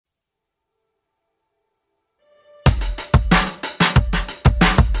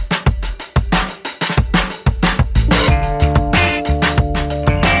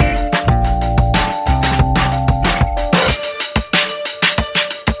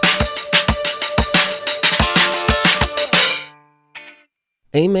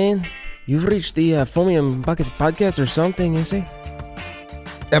Hey, man, you've reached the Foamy and Buckets podcast or something, is it?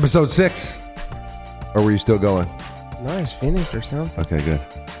 Episode 6. Or were you still going? No, it's finished or something. Okay, good.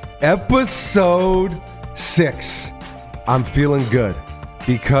 Episode 6. I'm feeling good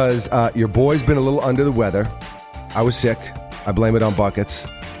because your boy's been a little under the weather. I was sick. I blame it on Buckets.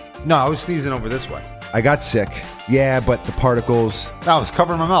 No, I was sneezing over this way. I got sick. Yeah, but the particles... I was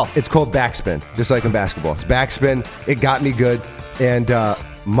covering my mouth. It's called backspin, just like in basketball. It's backspin. It got me good. And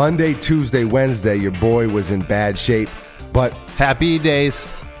Monday, Tuesday, Wednesday, your boy was in bad shape. But Happy days.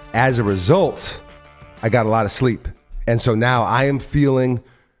 as a result, I got a lot of sleep. And so now I am feeling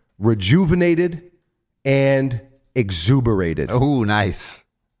rejuvenated and exuberated. Oh, nice.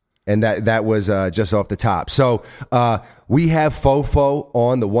 And that was just off the top. So we have Fofo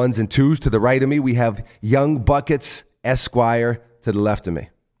on the ones and twos to the right of me. We have Young Buckets Esquire to the left of me.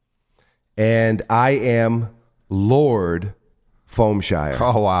 And I am Lord Foamshire.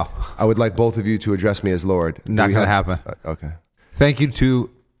 Oh, wow. I would like both of you to address me as Lord. Not going to happen. Okay. Thank you to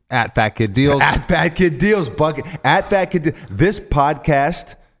 @FatKidDeals. @FatKidDeals. Bucket. @FatKidDeals. This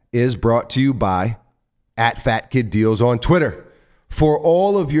podcast is brought to you by @FatKidDeals on Twitter. For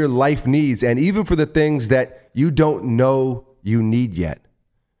all of your life needs and even for the things that you don't know you need yet.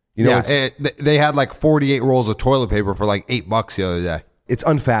 You know, they had like 48 rolls of toilet paper for like $8 the other day. it's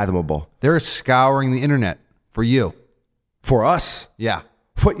unfathomable. They're scouring the internet for you. For us. Yeah.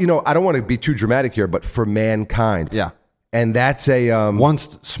 For, I don't want to be too dramatic here, but for mankind. Yeah. And that's a... one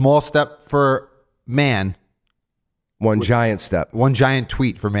small step for man. One giant step. One giant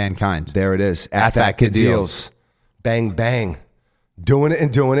tweet for mankind. There it is. @FatKidDeals. Bang, bang. Doing it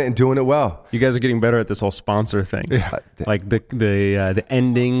and doing it and doing it well. You guys are getting better at this whole sponsor thing. Yeah. Like the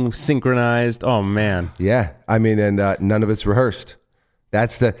ending synchronized. Oh, man. Yeah. I mean, and none of it's rehearsed.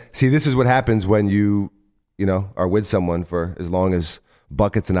 See, this is what happens when you are with someone for as long as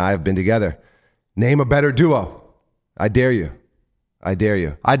Buckets and I have been together. Name a better duo. I dare you. I dare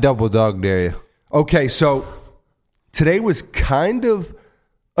you. I double dog dare you. Okay, so today was kind of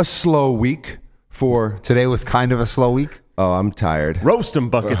a slow week for... Today was kind of a slow week. Oh, I'm tired. Roast them,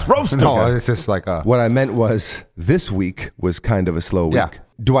 Buckets. Roast them. No, it's just like a... What I meant was this week was kind of a slow week. Yeah.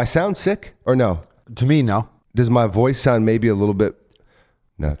 Do I sound sick or no? To me, no. Does my voice sound maybe a little bit...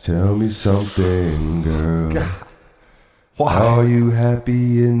 Now tell me something, girl. Why? Are you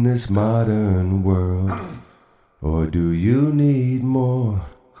happy in this modern world? Or do you need more?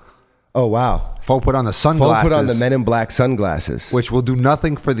 Oh, wow. Fo put on the Phone sunglasses. put on the Men in Black sunglasses. Which will do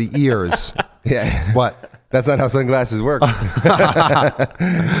nothing for the ears. Yeah. But That's not how sunglasses work.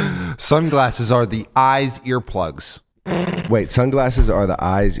 sunglasses are the eyes earplugs. Wait, sunglasses are the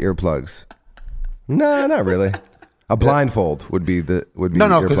eyes earplugs? No, not really. A blindfold would be No,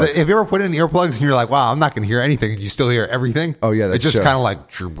 earplugs. because if you ever put in earplugs and you're like, wow, I'm not going to hear anything, and you still hear everything. Oh, yeah, that's it's just true. kind of like...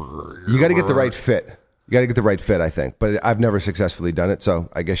 You got to get the right fit. You got to get the right fit, I think. But I've never successfully done it, so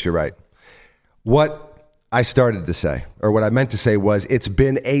I guess you're right. What I started to say, or what I meant to say was, it's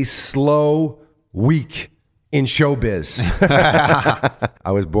been a slow week in showbiz.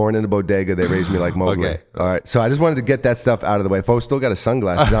 I was born in a bodega. They raised me like Mowgli. Okay. All right. So I just wanted to get that stuff out of the way. Folks still got his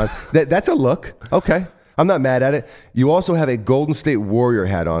sunglasses on. That's a look. Okay. I'm not mad at it. You also have a Golden State Warrior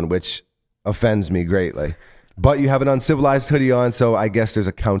hat on, which offends me greatly. But you have an uncivilized hoodie on, so I guess there's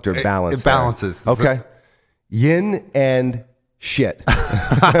a counterbalance. It balances. There. Okay. Yin and shit.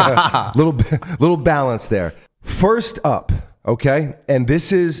 little balance there. First up, okay? And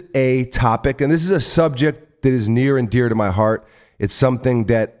this is a topic, and this is a subject that is near and dear to my heart. It's something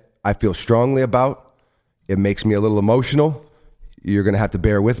that I feel strongly about. It makes me a little emotional. You're going to have to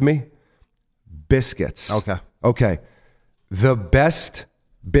bear with me. Biscuits. Okay. The best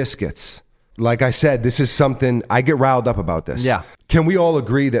biscuits. Like I said, this is something, I get riled up about this. Yeah. Can we all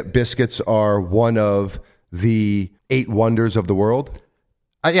agree that biscuits are one of the 8 wonders of the world?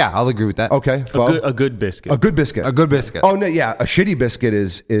 Yeah, I'll agree with that. Okay. A good biscuit. A good biscuit. A good biscuit. Oh, no, yeah. A shitty biscuit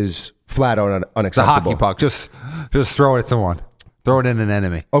is flat out It's a unacceptable. hockey puck. Just throw it at someone. Throw it in an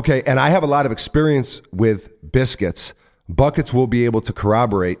enemy. Okay, and I have a lot of experience with biscuits. Buckets will be able to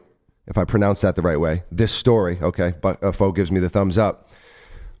corroborate, if I pronounce that the right way, this story. Okay, but Fo gives me the thumbs up.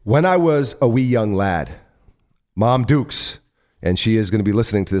 When I was a wee young lad, Mom Dukes, and she is going to be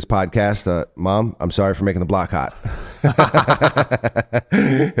listening to this podcast. Mom, I'm sorry for making the block hot.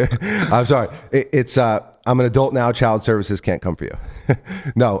 I'm sorry. I'm an adult now. Child services can't come for you.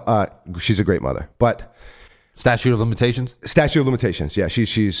 No, she's a great mother. But Statute of limitations? statute of limitations. Yeah,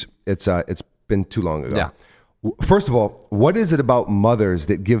 it's been too long ago. Yeah. First of all, what is it about mothers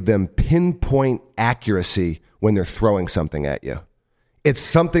that give them pinpoint accuracy when they're throwing something at you? It's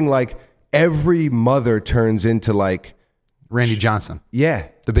something like every mother turns into like Randy Johnson, Yeah.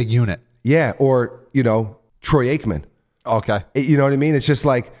 the big unit. Yeah. Or, Troy Aikman. Okay. You know what I mean? It's just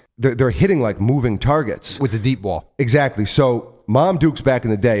like they're hitting like moving targets. With the deep ball. Exactly. So Mom Dukes back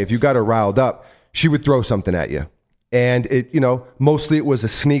in the day, if you got her riled up, she would throw something at you. And mostly it was a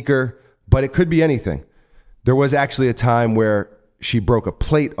sneaker, but it could be anything. There was actually a time where she broke a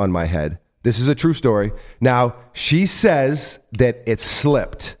plate on my head. This is a true story. Now, she says that it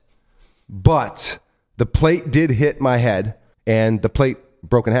slipped, but the plate did hit my head and the plate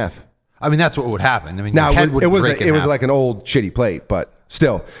broke in half. I mean, that's what would happen. I mean, Now, your head would break in it was half. like an old shitty plate, but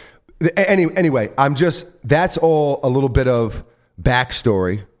still. Anyway, that's all a little bit of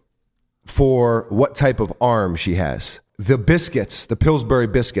backstory for what type of arm she has. The biscuits, the Pillsbury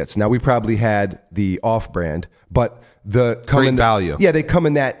biscuits. Now, we probably had the off-brand, but Great value. Yeah, they come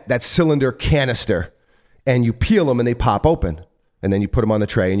in that cylinder canister, and you peel them and they pop open, and then you put them on the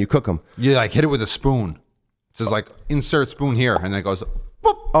tray and you cook them. You like hit it with a spoon. It says like insert spoon here, and then it goes.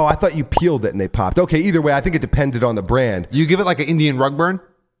 Boop. Oh, I thought you peeled it and they popped. Okay, either way, I think it depended on the brand. You give it like an Indian rug burn.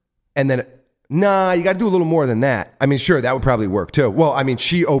 And then, nah, you got to do a little more than that. I mean, sure, that would probably work too. Well, I mean,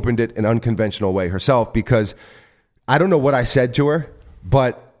 she opened it an unconventional way herself because I don't know what I said to her,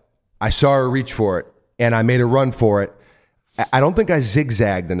 but I saw her reach for it and I made a run for it. I don't think I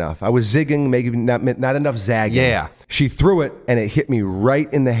zigzagged enough. I was zigging, maybe not enough zagging. Yeah. She threw it and it hit me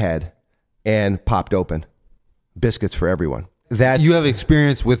right in the head and popped open. Biscuits for everyone. You have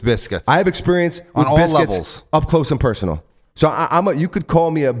experience with biscuits. I have experience On with all biscuits levels. up close and personal. So you could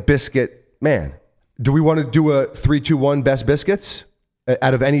call me a biscuit man. Do we want to do a 3-2-1 best biscuits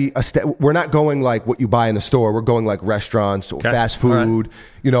out of any? We're not going like what you buy in the store. We're going like restaurants or fast food.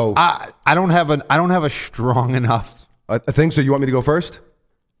 Right. I don't have a strong enough A thing. So you want me to go first?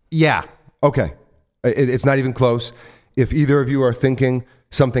 Yeah. Okay. It's not even close. If either of you are thinking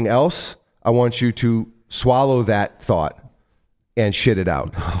something else, I want you to swallow that thought and shit it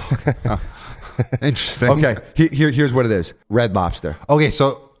out. Interesting. Okay, here's what it is. Red Lobster. Okay,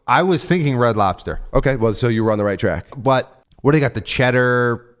 so I was thinking Red Lobster. Okay, well, so you were on the right track. But what do they got? The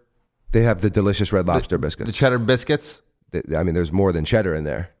cheddar... They have the delicious Red Lobster biscuits. The cheddar biscuits? I mean, there's more than cheddar in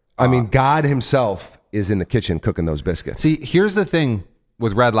there. I mean, God himself is in the kitchen cooking those biscuits. See, here's the thing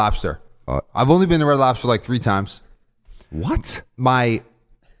with Red Lobster. I've only been to Red Lobster like 3 times. What?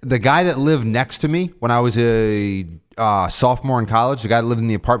 The guy that lived next to me when I was a sophomore in college, the guy that lived in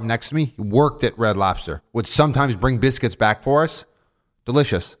the apartment next to me, he worked at Red Lobster, would sometimes bring biscuits back for us.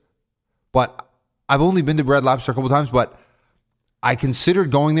 Delicious. But I've only been to Red Lobster a couple times, but I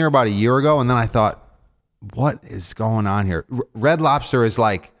considered going there about a year ago, and then I thought, what is going on here? Red Lobster is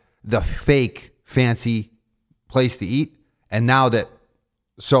like the fake fancy place to eat. And now that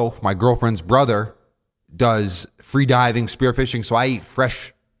my girlfriend's brother does free diving, spearfishing, so I eat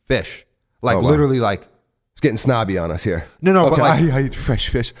fresh fish. Literally like... It's getting snobby on us here. No, okay, but like... I eat fresh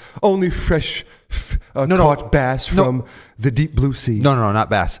fish. Only fresh caught bass from the deep blue sea. No, not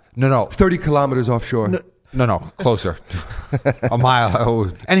bass. No. 30 kilometers offshore. No, closer. A mile.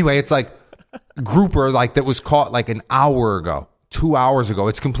 Anyway, it's like grouper that was caught like an hour ago, 2 hours ago.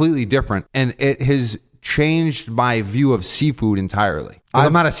 It's completely different. And it has changed my view of seafood entirely.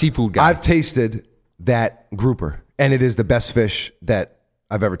 I'm not a seafood guy. I've tasted that grouper, and it is the best fish that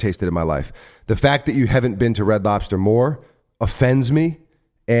I've ever tasted in my life. The fact that you haven't been to Red Lobster more offends me,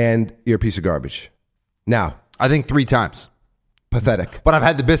 and you're a piece of garbage. Now, I think 3 times. Pathetic. But I've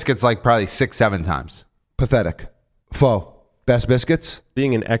had the biscuits like probably 6-7 times. Pathetic. Faux. Best biscuits?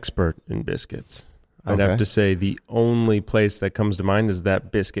 Being an expert in biscuits, I'd have to say the only place that comes to mind is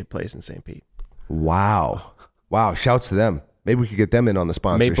that biscuit place in St. Pete. Wow. Shouts to them. Maybe we could get them in on the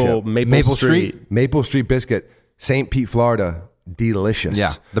sponsorship. Maple Street. Maple Street Biscuit, St. Pete, Florida. Delicious.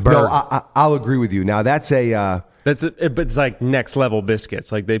 Yeah, the bird. No, I'll agree with you. Now that's but it's like next level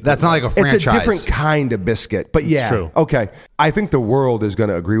biscuits. Like that's not like a franchise. It's a different kind of biscuit, but yeah, true. Okay. I think the world is going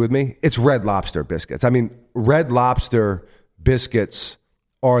to agree with me. It's Red Lobster biscuits. I mean, Red Lobster biscuits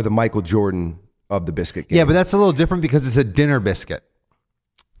are the Michael Jordan of the biscuit game. Yeah, but that's a little different because it's a dinner biscuit.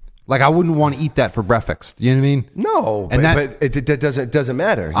 Like I wouldn't want to eat that for breakfast. You know what I mean? No, and but it doesn't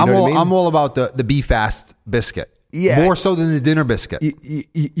matter. You know what I mean? I'm all about the Be Fast biscuit. Yeah, more so than the dinner biscuit.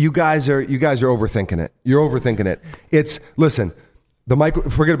 You guys are overthinking it. You're overthinking it. Listen,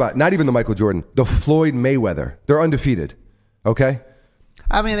 forget about it. Not even the Michael Jordan, the Floyd Mayweather. They're undefeated. Okay.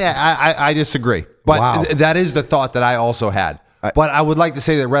 I mean, I disagree, but wow. That is the thought that I also had. But I would like to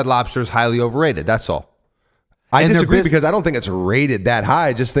say that Red Lobster is highly overrated. That's all. I disagree because I don't think it's rated that high.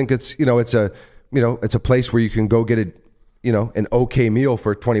 I just think it's a place where you can go get an okay meal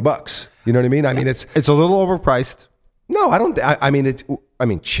for $20. You know what I mean? I mean, it's a little overpriced. No, I don't. I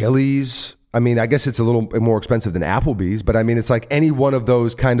mean, Chili's, I mean, I guess it's a little more expensive than Applebee's, but I mean, it's like any one of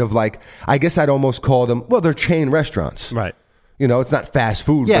those kind of like, I guess I'd almost call them, well, they're chain restaurants. Right. You know, it's not fast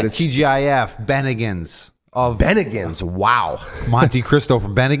food, Yeah, but it's TGIF, Bennigan's. Bennigan's. Wow. Monte Cristo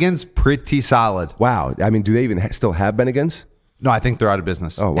from Bennigan's, pretty solid. Wow. I mean, do they even still have Bennigan's? No, I think they're out of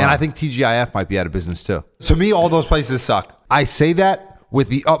business. Oh, wow. And I think TGIF might be out of business too. To me, all those places suck. I say that with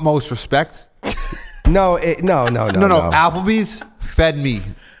the utmost respect. No. Applebee's fed me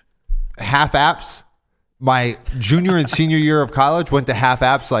half apps. My junior and senior year of college went to half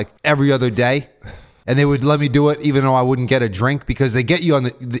apps like every other day. And they would let me do it even though I wouldn't get a drink because they get you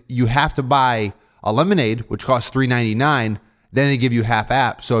on you have to buy a lemonade, which costs $3.99. Then they give you half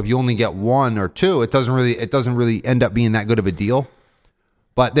app. So if you only get one or two, it doesn't really end up being that good of a deal.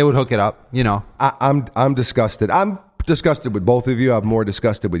 But they would hook it up, you know. I'm disgusted. I'm disgusted with both of you. I'm more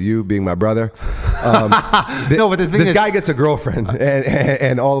disgusted with you being my brother. No, but the thing this is, guy gets a girlfriend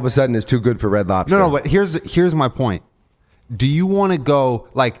and all of a sudden is too good for Red Lobster. No, but here's my point. Do you want to go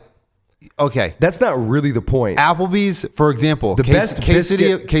like? Okay, that's not really the point. Applebee's, for example, the best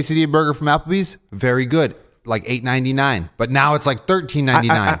quesadilla burger from Applebee's, very good, like $8.99. But now it's like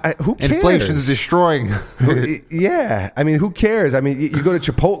 $13.99. Who cares? Inflation's destroying. Yeah, I mean, who cares? I mean, you go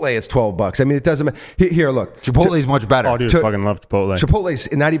to Chipotle, it's $12. I mean, it doesn't matter. Here, look, Chipotle's much better. Oh, dude, I fucking love Chipotle.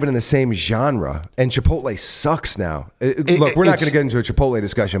 Chipotle's not even in the same genre, and Chipotle sucks now. Look, we're not going to get into a Chipotle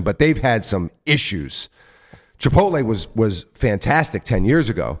discussion, but they've had some issues. Chipotle was fantastic 10 years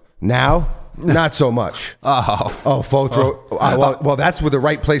ago. Now, not so much. Well, that's with the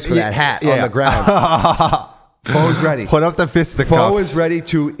right place for that hat on the ground. Foe's ready. Put up the fisticuffs. Foe is ready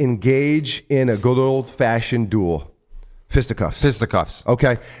to engage in a good old-fashioned duel. Fisticuffs. Fisticuffs.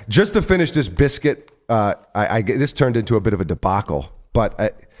 Okay. Just to finish this biscuit, this turned into a bit of a debacle,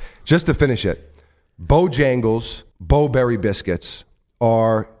 but just to finish it, Bojangles Bowberry biscuits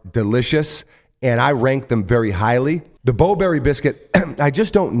are delicious, and I rank them very highly. The Bowberry biscuit, I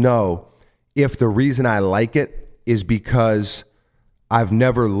just don't know if the reason I like it is because I've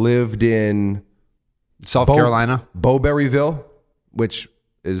never lived in South Carolina, Bowberryville, which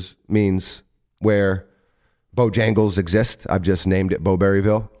means where Bojangles exist. I've just named it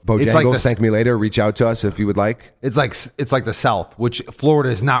Bowberryville. Bojangles, thank me later. Reach out to us if you would like. It's like the South, which Florida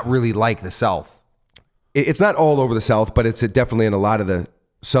is not really like the South. It's not all over the South, but it's definitely in a lot of the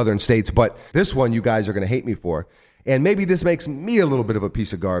southern states. But this one you guys are going to hate me for. And maybe this makes me a little bit of a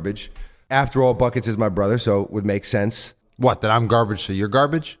piece of garbage. After all, Buckets is my brother, so it would make sense. What, that I'm garbage, so you're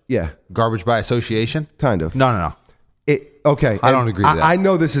garbage? Yeah. Garbage by association? Kind of. No. Okay. I don't agree with that. I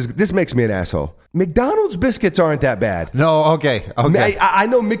know this makes me an asshole. McDonald's biscuits aren't that bad. No, okay. I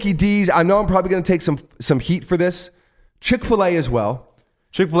know Mickey D's. I know I'm probably going to take some heat for this. Chick-fil-A as well.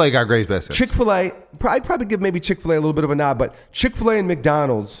 Chick-fil-A got great biscuits. Chick-fil-A, I'd probably give maybe Chick-fil-A a little bit of a nod, but Chick-fil-A and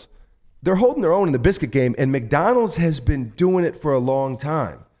McDonald's, they're holding their own in the biscuit game, and McDonald's has been doing it for a long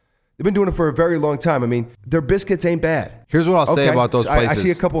time. They've been doing it for a very long time. I mean, their biscuits ain't bad. Here's what I'll say about those places. I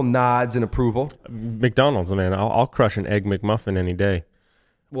see a couple nods and approval. McDonald's, man, I'll crush an egg McMuffin any day.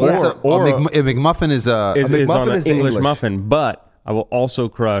 Well, a McMuffin is on an English muffin, but I will also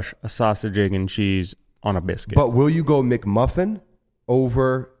crush a sausage, egg, and cheese on a biscuit. But will you go McMuffin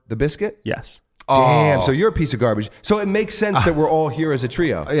over the biscuit? Yes. Damn, so you're a piece of garbage. So it makes sense that we're all here as a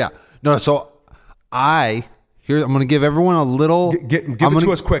trio. Yeah. No, so I'm going to give everyone a little... Give it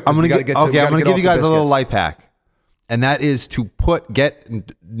to us quick. I'm going to give you guys a little life hack. And that is to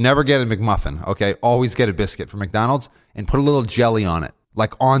never get a McMuffin, okay? Always get a biscuit from McDonald's and put a little jelly on it,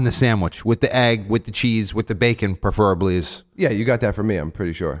 like on the sandwich, with the egg, with the cheese, with the bacon, preferably. Yeah, you got that from me, I'm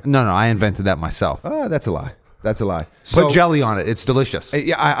pretty sure. No, I invented that myself. Oh, that's a lie. Put jelly on it. It's delicious.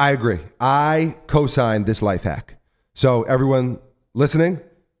 Yeah, I agree. I co-signed this life hack. So everyone listening,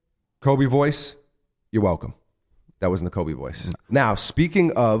 Kobe voice, you're welcome. That wasn't the Kobe voice. No. Now,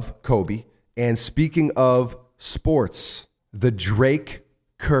 speaking of Kobe and speaking of sports, the Drake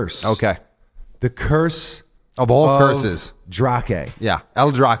curse. Okay. The curse of all curses. Drake. Yeah,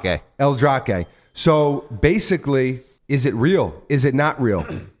 El Drake. El Drake. So basically, is it real? Is it not real?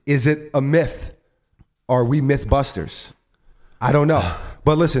 Is it a myth? Are we mythbusters? I don't know.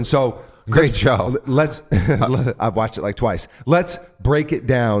 But listen, so... Great show. I've watched it like twice. Let's break it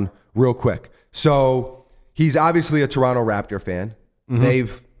down real quick. So he's obviously a Toronto Raptor fan. Mm-hmm.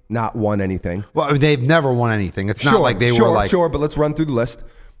 They've not won anything. Well, they've never won anything. It's not like they were like... Sure, but let's run through the list.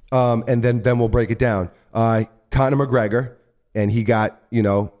 And then we'll break it down. Conor McGregor, and he got,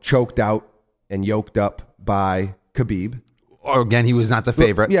 choked out and yoked up by Khabib. Again, he was not the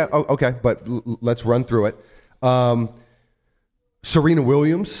favorite. Yeah, okay, but let's run through it. Serena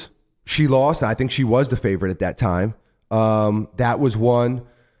Williams, she lost. I think she was the favorite at that time. That was one.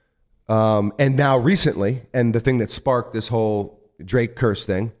 And now recently, and the thing that sparked this whole Drake curse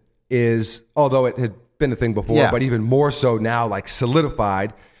thing is, although it had been a thing before, but even more so now, like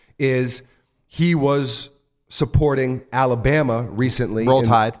solidified, is he was supporting Alabama recently. Roll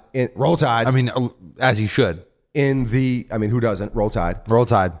Tide. Roll Tide. I mean, as he should. Who doesn't? Roll Tide. Roll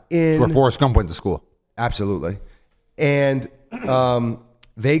Tide. It's where Forrest Gump went to school. Absolutely. And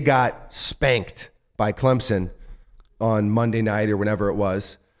they got spanked by Clemson on Monday night or whenever it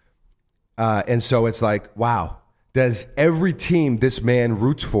was. And so it's like, wow, does every team this man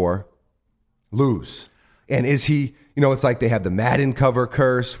roots for lose? And is he, it's like they have the Madden cover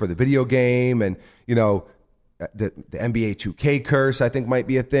curse for the video game, and, the NBA 2K curse, I think, might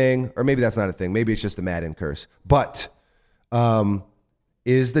be a thing. Or maybe that's not a thing. Maybe it's just the Madden curse. But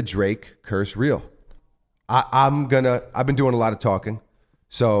is the Drake curse real? I've been doing a lot of talking.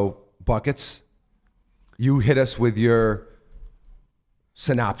 So, Buckets, you hit us with your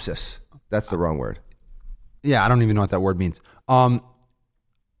synopsis. That's the wrong word. Yeah, I don't even know what that word means. Although,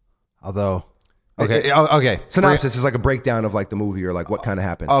 okay. Synopsis is like a breakdown of like the movie or like what kind of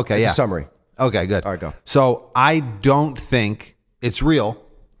happened. Okay, it's a summary. Okay, good. All right, go. So I don't think it's real.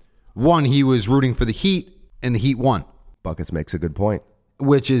 One, he was rooting for the Heat, and the Heat won. Buckets makes a good point.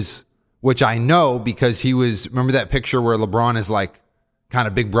 Which I know because he was. Remember that picture where LeBron is like kind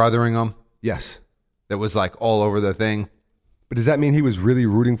of big brothering him? Yes. That was like all over the thing. But does that mean he was really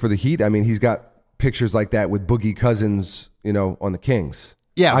rooting for the Heat? I mean, he's got pictures like that with Boogie Cousins, on the Kings.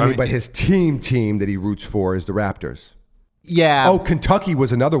 Yeah, but his team that he roots for is the Raptors. Yeah. Oh, Kentucky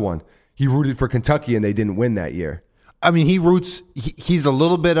was another one. He rooted for Kentucky and they didn't win that year. I mean, he roots. He's a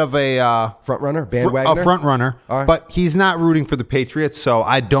little bit of a front runner, bandwagoner. A front runner, right. But he's not rooting for the Patriots, so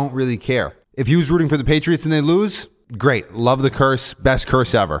I don't really care. If he was rooting for the Patriots and they lose, great. Love the curse, best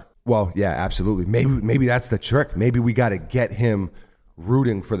curse ever. Well, yeah, absolutely. Maybe that's the trick. Maybe we got to get him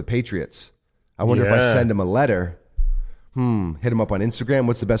rooting for the Patriots. I wonder if I send him a letter. Hit him up on Instagram.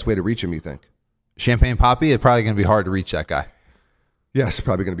 What's the best way to reach him, you think? Champagne Poppy? It's probably going to be hard to reach that guy. Yes,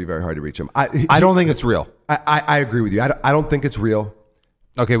 probably going to be very hard to reach him. I don't think it's real. I agree with you. I don't think it's real.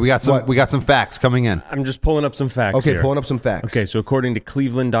 Okay, we got some facts coming in. I'm just pulling up some facts here. Pulling up some facts. Okay, so according to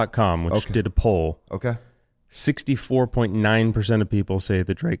Cleveland.com, which did a poll, 64.9% of people say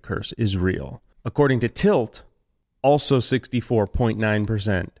the Drake curse is real. According to Tilt, also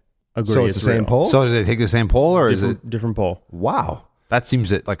 64.9% agree so it's the same real. poll? So did they take the same poll, or is it different poll? Wow. That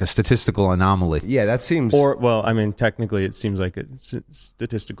seems like a statistical anomaly. Yeah, that seems... technically it seems like a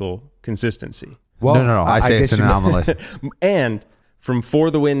statistical consistency. Well, no. I say it's an anomaly. And from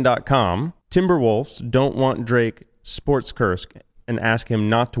forthewin.com, Timberwolves don't want Drake sports curse and ask him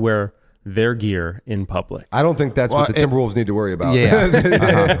not to wear their gear in public. I don't think that's what the Timberwolves need to worry about. Yeah.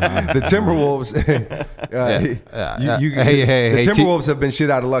 The Timberwolves... the Timberwolves have been shit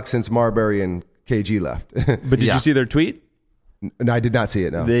out of luck since Marbury and KG left. But did you see their tweet? No, I did not see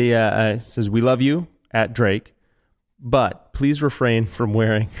it, no. They says, "We love you," at Drake, but please refrain from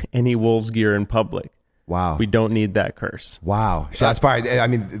wearing any Wolves gear in public. Wow. We don't need that curse. Wow. Shots fired. I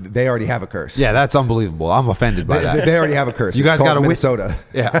mean, they already have a curse. Yeah, that's unbelievable. I'm offended by that. They already have a curse. You guys got to win. Minnesota.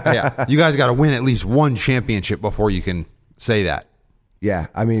 Yeah. You guys got to win at least one championship before you can say that. Yeah,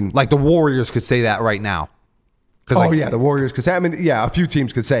 I mean... Like the Warriors could say that right now. The Warriors could say... I mean, yeah, a few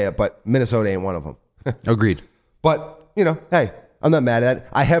teams could say it, but Minnesota ain't one of them. Agreed. But... hey, I'm not mad at it.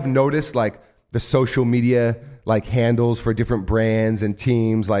 I have noticed like the social media like handles for different brands and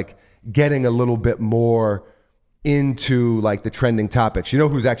teams like getting a little bit more into like the trending topics. You know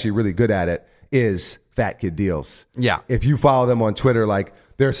who's actually really good at it is Fat Kid Deals. Yeah. If you follow them on Twitter, like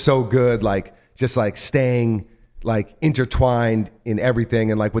they're so good, like just like staying like intertwined in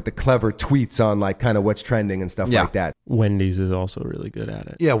everything and like with the clever tweets on like kind of what's trending and stuff like that. Wendy's is also really good at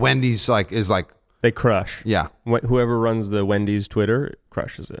it. Yeah, Wendy's is they crush. Yeah. Whoever runs the Wendy's Twitter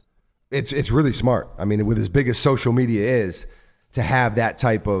crushes it. It's really smart. I mean, with as big as social media is, to have that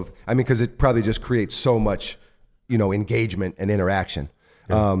type of, because it probably just creates so much, engagement and interaction.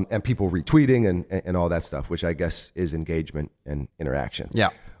 Yeah. And people retweeting and all that stuff, which I guess is engagement and interaction. Yeah.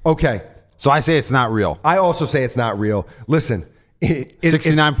 Okay. So I say it's not real. I also say it's not real. Listen.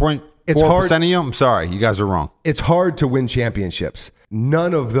 69.4% of you? I'm sorry. You guys are wrong. It's hard to win championships.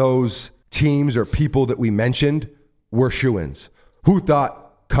 None of those teams or people that we mentioned were shoo-ins. Who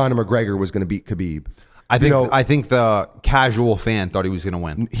thought Conor McGregor was going to beat Khabib? I think the casual fan thought he was going to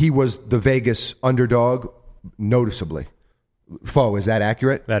win. He was the Vegas underdog, noticeably. Foe, is that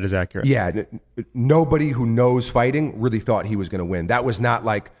accurate? That is accurate. Yeah. Nobody who knows fighting really thought he was going to win. That was not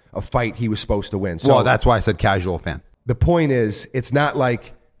like a fight he was supposed to win. So that's why I said casual fan. The point is, it's not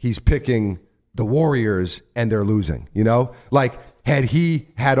like he's picking the Warriors and they're losing, Like Had he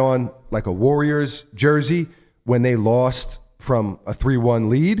had on like a Warriors jersey when they lost from a 3-1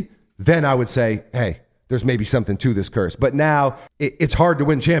 lead, then I would say, hey, there's maybe something to this curse. But now it's hard to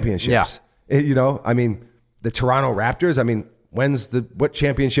win championships. Yeah. I mean, the Toronto Raptors, I mean, what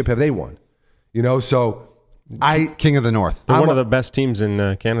championship have they won? So King of the North. They're one of the best teams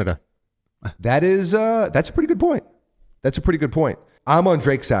in Canada. That's a pretty good point. That's a pretty good point. I'm on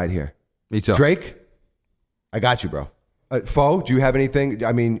Drake's side here. Me too. Drake, I got you, bro. Foe, do you have anything?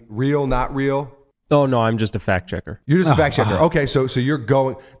 I mean, real, not real? Oh, no, I'm just a fact checker. You're just a fact checker. Okay, so you're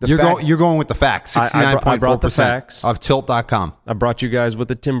going. You're going with the facts. 69.4% I brought the facts of tilt.com. I brought you guys what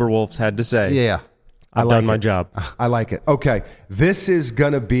the Timberwolves had to say. Yeah. I've done my job. I like it. Okay, this is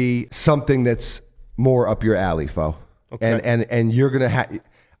going to be something that's more up your alley, Foe. Okay. And you're going to have.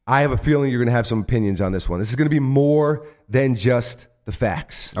 I have a feeling you're going to have some opinions on this one. This is going to be more than just the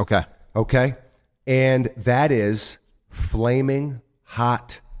facts. Okay. And that is flaming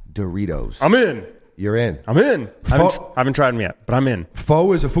hot Doritos. I'm in. You're in. I'm in. I haven't tried them yet, but I'm in.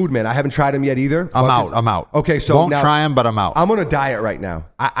 Foe is a food man. I haven't tried them yet either. I'm out. Okay, so won't now, try them, but I'm out. I'm on a diet right now.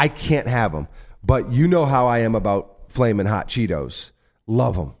 I can't have them. But you know how I am about flaming hot Cheetos.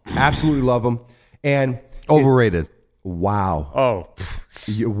 Love them. Absolutely love them. And overrated. Wow.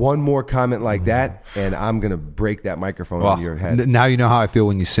 Oh. One more comment like that, and I'm going to break that microphone on your head. Now you know how I feel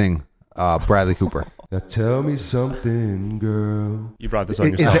when you sing Bradley Cooper. Now tell me something, girl. You brought this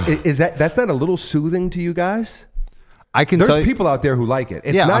on yourself. That's not a little soothing to you guys? I can tell There's you, people out there who like it.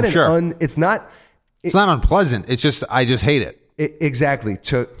 It's Yeah, not I'm sure. It's not unpleasant. It's just I just hate it. Exactly.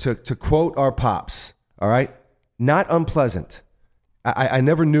 To quote our pops, all right? Not unpleasant. I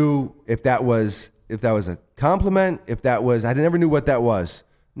never knew if that was a compliment, I never knew what that was.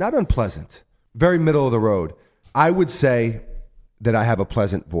 Not unpleasant. Very middle of the road. I would say that I have a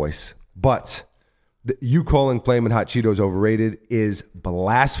pleasant voice, but you calling Flamin' Hot Cheetos overrated is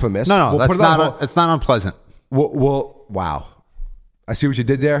blasphemous. No, that's not. It's not unpleasant. Well, wow. I see what you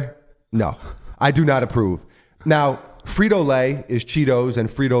did there. No, I do not approve. Now, Frito-Lay is Cheetos and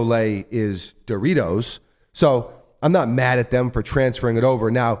Frito-Lay is Doritos. So I'm not mad at them for transferring it over.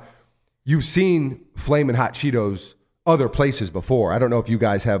 Now, you've seen Flamin' Hot Cheetos other places before. I don't know if you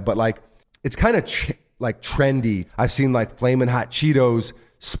guys have, but like it's kind of like trendy. I've seen like Flamin' Hot Cheetos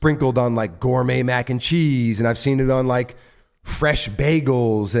sprinkled on like gourmet mac and cheese, and I've seen it on like fresh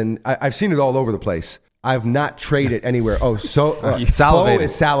bagels, and I've seen it all over the place. I've not traded anywhere. Oh, so Foe is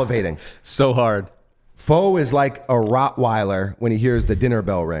salivating. So hard. Foe is like a Rottweiler when he hears the dinner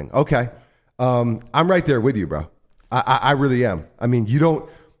bell ring. Okay. I'm right there with you, bro. I really am. I mean, you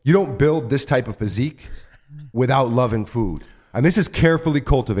don't build this type of physique without loving food. And this is carefully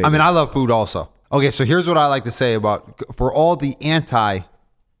cultivated. I mean, I love food also. Okay, so here's what I like to say for all the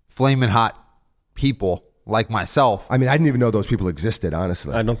anti-flamin' hot people like myself. I mean, I didn't even know those people existed,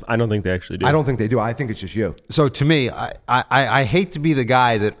 honestly. I don't think they actually do. I don't think they do. I think it's just you. So to me, I hate to be the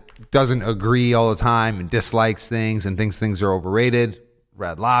guy that doesn't agree all the time and dislikes things and thinks things are overrated.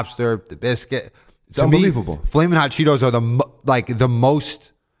 Red Lobster, the biscuit. It's unbelievable. Flamin' Hot Cheetos are the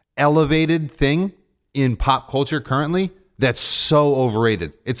most elevated thing in pop culture currently that's so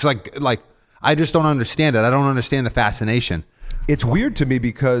overrated. It's like I just don't understand it. I don't understand the fascination. It's weird to me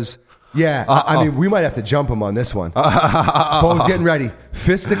because, I mean, we might have to jump him on this one. Foe's getting ready.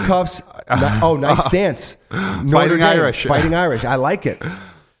 Fisticuffs. Nice stance. Fighting Irish. Fighting Irish. I like it.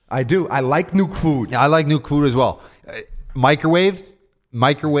 I do. I like nuke food. Yeah, I like nuke food as well.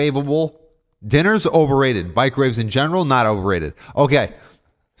 Microwavable dinners, overrated. Microwaves in general, not overrated. Okay.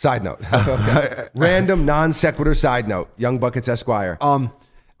 Side note. Okay. Random non sequitur side note. Young Buckets Esquire.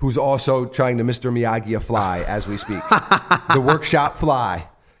 Who's also trying to Mr. Miyagi a fly as we speak. The workshop fly.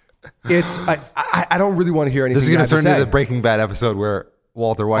 It's I don't really want to hear anything. This is going to turn into the Breaking Bad episode where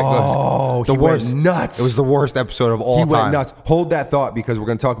Walter White goes. He went nuts. It was the worst episode of all time. He went nuts. Hold that thought because we're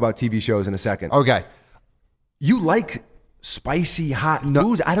going to talk about TV shows in a second. Okay. You like spicy hot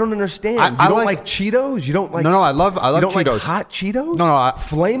foods? I don't understand. You don't like Cheetos? You don't like? No, I love you don't Cheetos. Like hot Cheetos? No,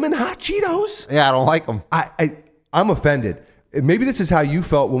 flaming hot Cheetos? Yeah, I don't like them. I'm offended. Maybe this is how you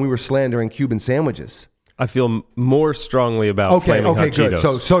felt when we were slandering Cuban sandwiches. I feel more strongly about flaming hot good.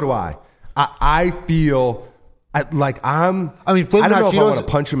 Cheetos. So do I. I feel like I'm. I mean, I don't know if I want to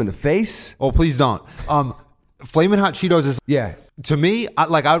punch him in the face. Oh, please don't. Flamin' Hot Cheetos is to me.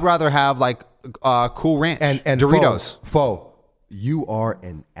 I'd rather have like Cool Ranch and Doritos. Foe, you are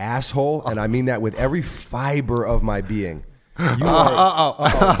an asshole, and I mean that with every fiber of my being. You are.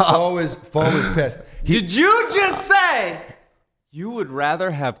 Foe is pissed. Did you just say you would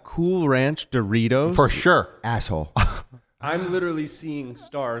rather have Cool Ranch Doritos? For sure, asshole. I'm literally seeing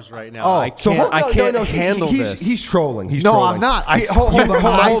stars right now. Oh, I can't handle this. He's trolling. He's No, trolling. I'm not.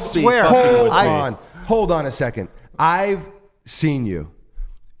 I swear. Hold on a second. I've seen you.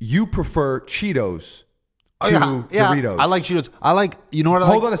 You prefer Cheetos to Doritos. I like Cheetos. You know what I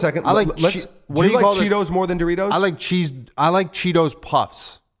like? Hold on a second. I like, do you like Cheetos more than Doritos? I like Cheetos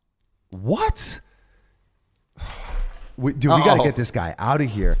Puffs. What? We got to get this guy out of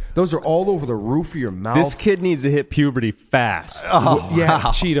here. Those are all over the roof of your mouth. This kid needs to hit puberty fast. Oh, yeah.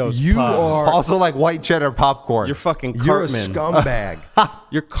 Cheetos. You Puffs. are Also like white cheddar popcorn. You're fucking Cartman. You're a scumbag.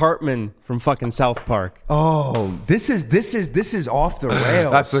 You're Cartman from fucking South Park. Oh, this is off the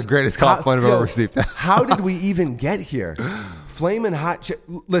rails. That's the greatest compliment I've ever received. How did we even get here? Flamin' Hot.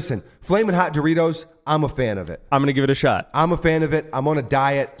 Listen, Flamin' Hot Doritos. I'm a fan of it. I'm gonna give it a shot. I'm a fan of it. I'm on a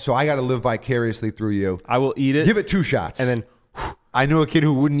diet, so I got to live vicariously through you. I will eat it. Give it 2 shots, and then. I knew a kid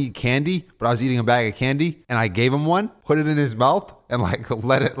who wouldn't eat candy, but I was eating a bag of candy, and I gave him one, put it in his mouth, and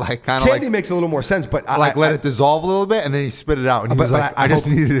let it Candy makes a little more sense, but let it dissolve a little bit, and then he spit it out, and he was like, I just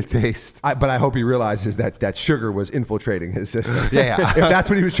needed a taste. But I hope he realizes that sugar was infiltrating his system. Yeah. If that's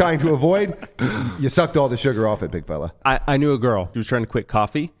what he was trying to avoid, you sucked all the sugar off it, big fella. I knew a girl. She was trying to quit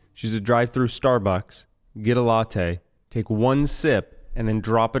coffee. She's to drive through Starbucks, get a latte, take 1 sip, and then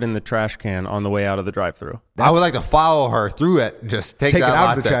drop it in the trash can on the way out of the drive-thru. I would like to follow her through it. Just take it that out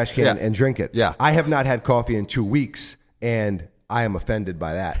latte. of the trash can and drink it. Yeah. I have not had coffee in 2 weeks, and I am offended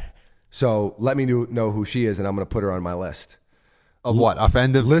by that. So let me know who she is, and I'm going to put her on my list. Of what?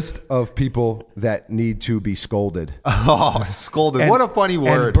 Offended? List of people that need to be scolded. Oh, scolded. What a funny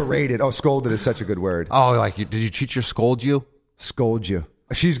word. And berated. Oh, scolded is such a good word. Oh, did your teacher scold you? Scold you.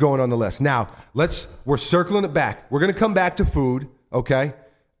 She's going on the list. Now, we're circling it back. We're going to come back to food, okay?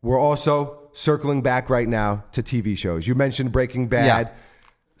 We're also circling back right now to TV shows. You mentioned Breaking Bad. Yeah.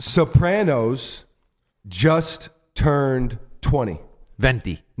 Sopranos just turned 20.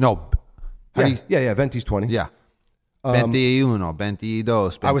 Venti. No. Yeah. Venti's 20. Yeah. 21,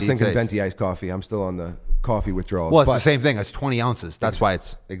 22. I was thinking Venti iced coffee. I'm still on the coffee withdrawals. Well, it's the same thing. It's 20 ounces. That's why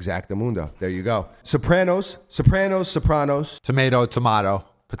it's... Exactamundo. There you go. Sopranos. Tomato.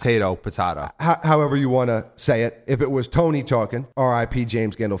 Potato. However you want to say it. If it was Tony talking, R.I.P.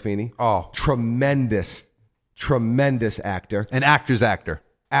 James Gandolfini. Oh. Tremendous actor. An actor's actor.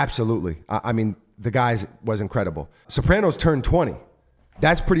 Absolutely. I mean, the guy was incredible. Sopranos turned 20.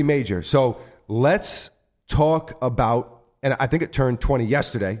 That's pretty major. So let's talk about, and I think it turned 20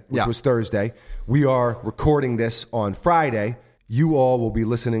 yesterday, which was Thursday. We are recording this on Friday. You all will be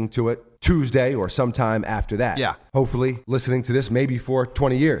listening to it Tuesday or sometime after that. Yeah. Hopefully listening to this maybe for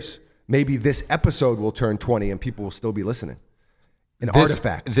 20 years. Maybe this episode will turn 20 and people will still be listening. An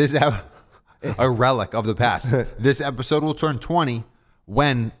artifact. A relic of the past. This episode will turn 20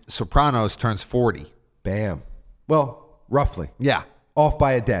 when Sopranos turns 40. Bam. Well, roughly. Yeah. Off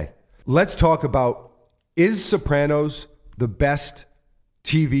by a day. Let's talk about, is Sopranos the best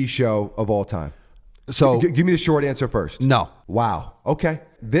TV show of all time? So give me the short answer first. No. Wow. Okay.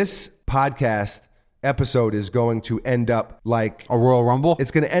 This podcast episode is going to end up like a Royal Rumble.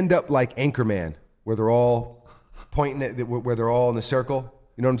 It's going to end up like Anchorman, where they're all pointing at, where they're all in a circle.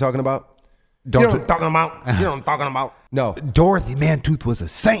 You know what I'm talking about? You know what I'm talking about? No. Dorothy Mantooth was a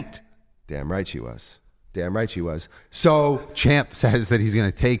saint. Damn right she was. So Champ says that he's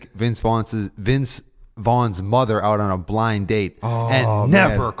going to take Vince Vaughn's mother out on a blind date and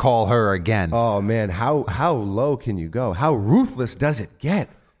never call her again. Oh man, how low can you go? How ruthless does it get?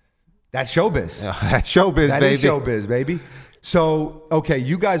 That's showbiz. That's showbiz, baby. That is showbiz, baby. So, okay,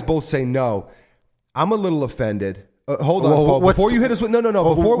 you guys both say no. I'm a little offended. Hold on, Paul. Before you hit us with... No.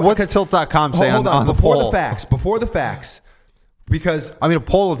 What's Tilt.com say on the before poll? Before the facts. Because... I mean, a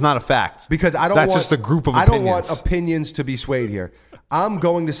poll is not a fact. Because I don't That's want... just a group of opinions. I don't want opinions to be swayed here. I'm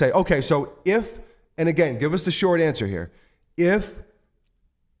going to say, okay, so if... And again, give us the short answer here. If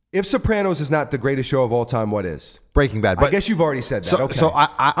Sopranos is not the greatest show of all time, what is? Breaking Bad. But I guess you've already said that. So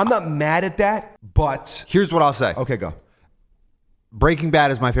I'm not mad at that, but... Here's what I'll say. Okay, go. Breaking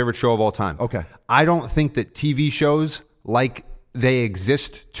Bad is my favorite show of all time. Okay. I don't think that TV shows like they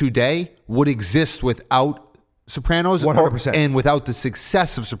exist today would exist without Sopranos 100%. And without the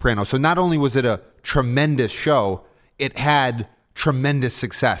success of Sopranos. So not only was it a tremendous show, it had tremendous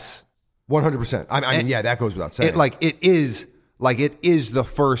success. 100%. I mean, yeah, that goes without saying. It is the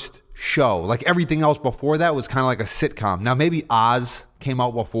first show. Like everything else before that was kind of like a sitcom. Now maybe Oz came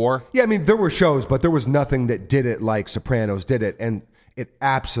out before. Yeah, I mean, there were shows, but there was nothing that did it like Sopranos did it. And it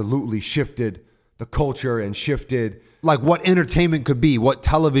absolutely shifted the culture and shifted... Like what entertainment could be, what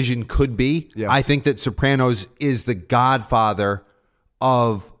television could be. Yes. I think that Sopranos is the godfather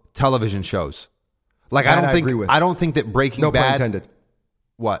of television shows. Like That I don't I think agree with. I don't think that Breaking No pun Bad. intended.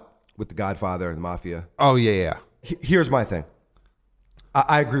 What? With the Godfather and the Mafia. Oh yeah. Here's my thing.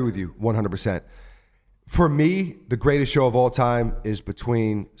 I agree with you 100%. For me, the greatest show of all time is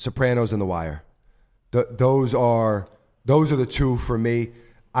between Sopranos and The Wire. Those are the two for me.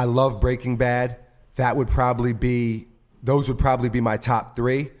 I love Breaking Bad. Those would probably be my top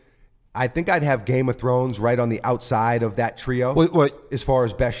three. I think I'd have Game of Thrones right on the outside of that trio as far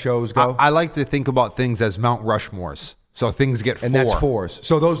as best shows go. I like to think about things as Mount Rushmores. So things get 4. And that's 4s.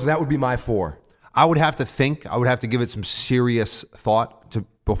 So that would be my 4. I would have to think. I would have to give it some serious thought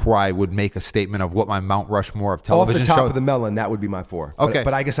before I would make a statement of what my Mount Rushmore of television Off the top show. of the melon, that would be my 4. Okay.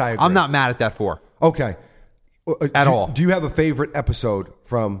 But I guess I agree. I'm not mad at that 4. Okay. At all. Do you have a favorite episode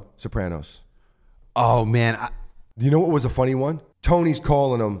from Sopranos? Oh, man. You know what was a funny one? Tony's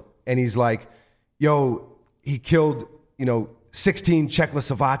calling him, and he's like, yo, he killed, 16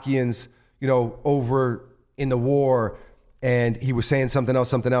 Czechoslovakians, over in the war, and he was saying something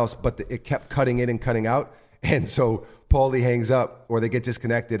else, but it kept cutting in and cutting out. And so Paulie hangs up, or they get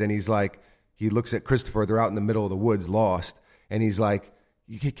disconnected, and he's like, he looks at Christopher, they're out in the middle of the woods, lost, and he's like,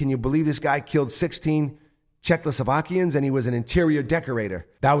 can you believe this guy killed 16 Czechoslovakians, and he was an interior decorator?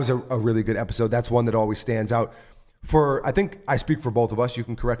 That was a really good episode. That's one that always stands out. I think I speak for both of us. You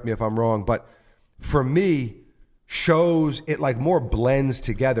can correct me if I'm wrong, but for me, shows it like more blends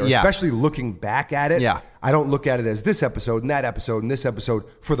together, especially looking back at it. Yeah. I don't look at it as this episode and that episode and this episode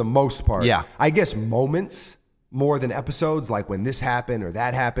for the most part. Yeah. I guess moments more than episodes, like when this happened or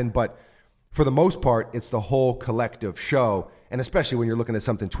that happened, but for the most part, it's the whole collective show. And especially when you're looking at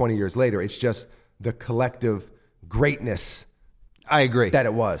something 20 years later, it's just the collective greatness. I agree. That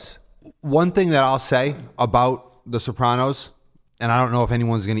it was. One thing that I'll say about The Sopranos, and I don't know if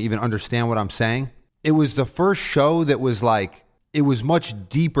anyone's going to even understand what I'm saying, it was the first show that was like, it was much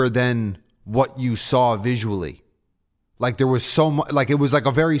deeper than what you saw visually. Like there was so much, like it was like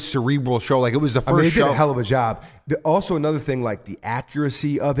a very cerebral show. Like it was the first they show. did a hell of a job. Also another thing, like the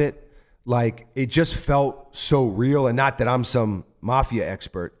accuracy of it, like it just felt so real. And not that I'm some mafia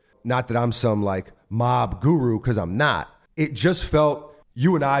expert, not that I'm some like mob guru, because I'm not. It just felt,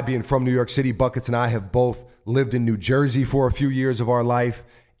 you and I being from New York City, Buckets and I have both lived in New Jersey for a few years of our life,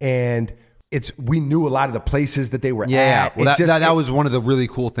 and we knew a lot of the places that they were at. Well, that was one of the really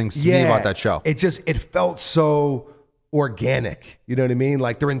cool things to me about that show. It felt so organic. You know what I mean?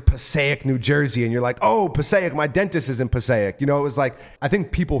 Like they're in Passaic, New Jersey, and you're like, oh, Passaic, my dentist is in Passaic. It was like, I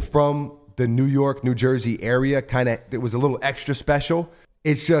think people from the New York, New Jersey area it was a little extra special.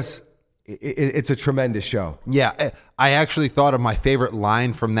 It's just, it's a tremendous show. Yeah. I actually thought of my favorite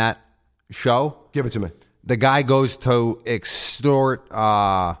line from that show. Give it to me. The guy goes to extort,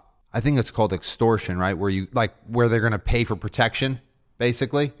 I think it's called extortion, right? Where they're going to pay for protection,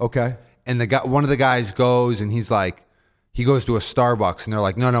 basically. Okay. And one of the guys goes and he's like, he goes to a Starbucks and they're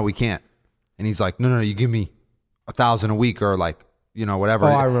like, no, we can't. And he's like, no, you give me $1,000 a week or like, whatever. Oh,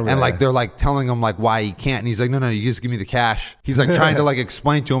 I remember and that. like, they're like telling him like why he can't. And he's like, no, you just give me the cash. He's like trying to like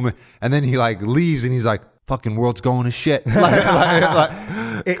explain to him. And then he like leaves and he's like, fucking world's going to shit.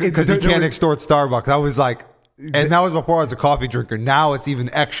 Because he can't extort Starbucks. I was like, and that was before I was a coffee drinker. Now it's even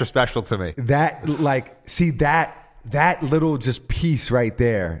extra special to me. That little just piece right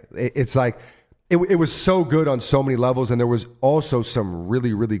there. It's like, it was so good on so many levels, and there was also some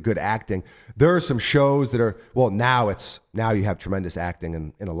really, really good acting. There are some shows that are, well, now you have tremendous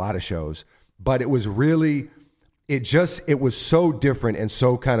acting in a lot of shows, but it was really, it was so different and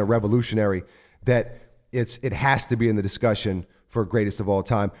so kind of revolutionary that it has to be in the discussion for greatest of all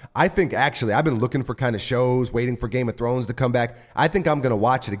time. I think actually, I've been looking for kind of shows, waiting for Game of Thrones to come back. I think I'm going to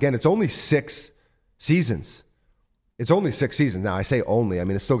watch it again. It's only 6 seasons. Now, I say only. I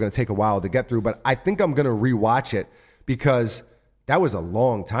mean, it's still going to take a while to get through, but I think I'm going to rewatch it because that was a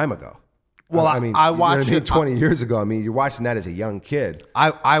long time ago. Well, I mean, I watched it 20 years ago. I mean, you're watching that as a young kid.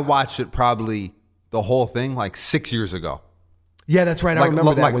 I watched it probably the whole thing like 6 years ago. Yeah, that's right. I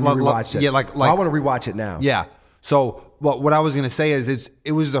remember that when you rewatched it. Yeah, well, I want to rewatch it now. Yeah. So what I was going to say is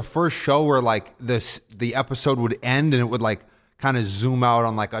it was the first show where like the episode would end and it would like kind of zoom out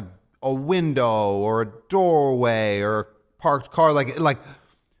on like a window or a doorway or a parked car.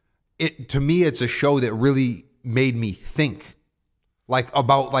 To me, it's a show that really made me think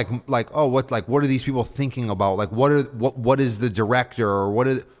about what are these people thinking about? Like what is the director or what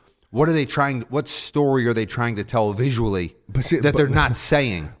are they trying? What story are they trying to tell visually that they're not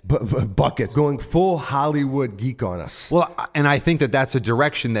saying? Buckets going full Hollywood geek on us. Well, and I think that's a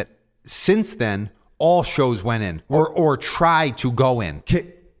direction that since then all shows went in or try to go in.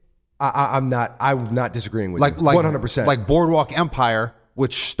 I'm not disagreeing with you. 100%. Like Boardwalk Empire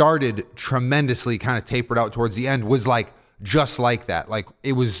which started tremendously, kind of tapered out towards the end, was like just like that. Like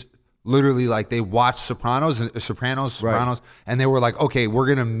it was literally like they watched Sopranos, and they were like, okay, we're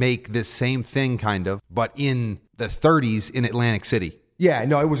going to make this same thing kind of, but in the 30s in Atlantic City. Yeah,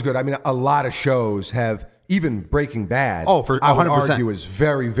 no, it was good. I mean, a lot of shows have, even Breaking Bad, I would 100%. argue is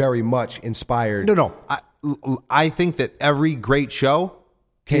very, very much inspired. No. I think that every great show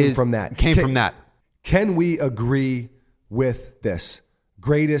came from that. Can we agree with this?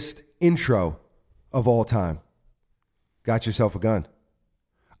 Greatest intro of all time. Got yourself a gun.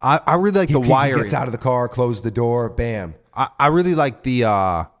 I really like The Wire. He gets out of the car, closes the door, bam. I really like the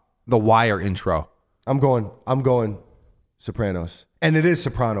Wire intro. I'm going Sopranos. And it is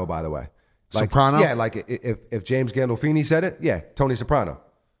Soprano, by the way. Like, Soprano? Yeah, like if James Gandolfini said it, yeah, Tony Soprano.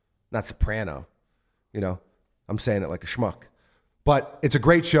 Not Soprano. You know, I'm saying it like a schmuck. But it's a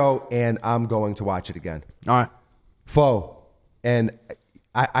great show, and I'm going to watch it again. All right. Foe. And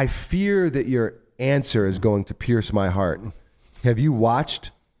I fear that your answer is going to pierce my heart. Have you watched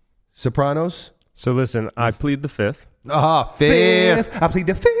Sopranos? So listen, I plead the fifth. Fifth. I plead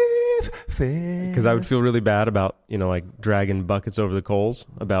the fifth. Because I would feel really bad about, like dragging buckets over the coals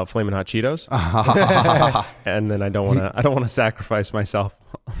about Flamin' Hot Cheetos. And then I don't want to sacrifice myself.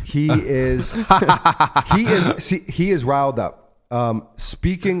 He is riled up.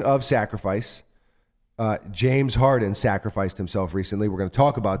 Speaking of sacrifice, James Harden sacrificed himself recently. We're going to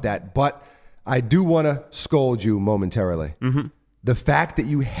talk about that, but I do want to scold you momentarily. Mm-hmm. The fact that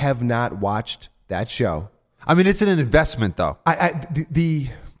you have not watched that show. I mean, it's an investment, though.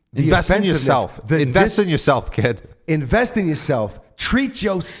 Invest in yourself. Invest in yourself, kid. Invest in yourself. Treat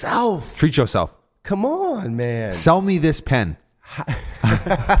yourself. Treat yourself. Come on, man. Sell me this pen.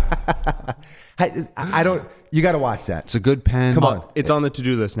 I don't. You got to watch that. It's a good pen. Come on. It's on the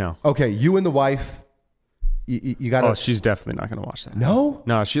to-do list now. Okay, you and the wife. You got to. Oh, she's definitely not going to watch that. No,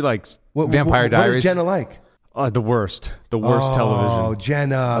 she likes Vampire Diaries. What is Jenna like? The worst television. Oh,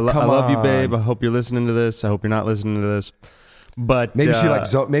 Jenna, I come on. love you, babe. I hope you're listening to this. I hope you're not listening to this. But maybe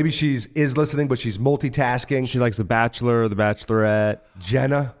maybe she's listening, but she's multitasking. She likes The Bachelor, The Bachelorette.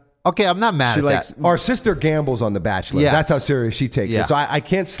 Jenna. Okay, I'm not mad at that. Our sister gambles on The Bachelor. Yeah. That's how serious she takes it. So I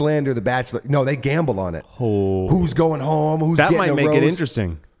can't slander The Bachelor. No, they gamble on it. Oh. Who's going home? Who's that getting might a make rose? it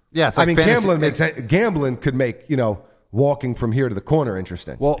interesting. Yeah, it's like gambling could make walking from here to the corner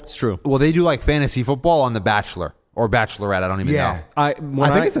interesting. Well, it's true. Well, they do like fantasy football on The Bachelor or Bachelorette. I don't even know. I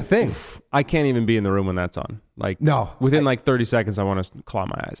think it's a thing. I can't even be in the room when that's on. Like, no, within 30 seconds, I want to claw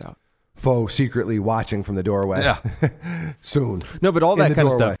my eyes out. Foe secretly watching from the doorway. Yeah, soon. No, but all that kind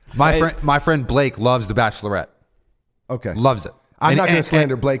of stuff. My friend Blake loves The Bachelorette. Okay, loves it. I'm not going to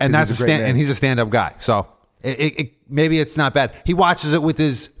slander Blake, and he's a great man. And he's a stand-up guy. So maybe it's not bad. He watches it with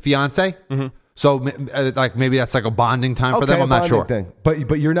his fiance. Mm-hmm. So maybe that's like a bonding time for them. I'm not sure. Thing.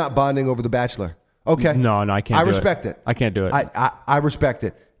 But you're not bonding over The Bachelor. Okay. No, I can't. I respect it. I can't do it. I respect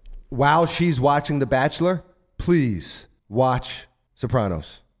it. While she's watching The Bachelor, please watch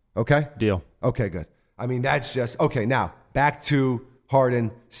Sopranos. Okay? Deal. Okay, good. I mean, that's just okay. Now back to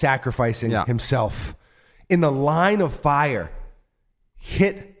Harden sacrificing himself in the line of fire.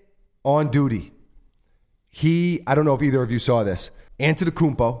 Hit on duty. I don't know if either of you saw this.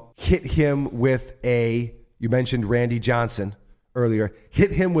 Antetokounmpo hit him with you mentioned Randy Johnson earlier,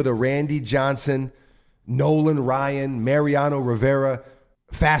 hit him with a Randy Johnson, Nolan Ryan, Mariano Rivera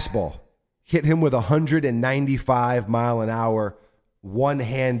fastball. Hit him with 195 mile an hour,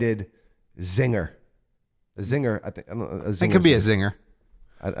 one-handed zinger. A zinger, I think. I don't know, it could be a zinger.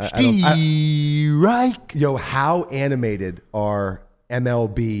 Strike. Yo, how animated are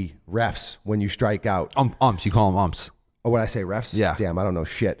MLB refs when you strike out? Umps. You call them umps. Oh, what I say, refs? Yeah. Damn, I don't know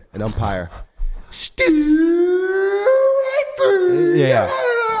shit. An umpire. Yeah.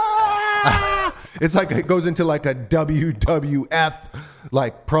 It's like it goes into like a WWF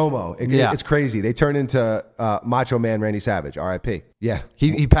like promo. It's crazy. They turn into Macho Man Randy Savage, R.I.P. Yeah.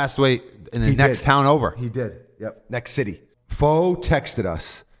 He passed away in the next town over. He did. Yep. Next city. Foe texted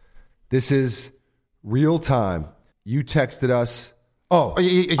us. This is real time. You texted us. Oh,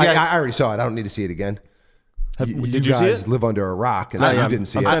 I already saw it. I don't need to see it again. Did you guys see it? live under a rock, and you didn't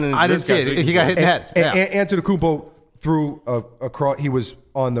see it. I didn't see it. He got hit in the head. Antetokounmpo threw across. He was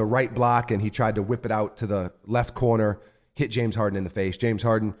on the right block, and he tried to whip it out to the left corner, hit James Harden in the face. James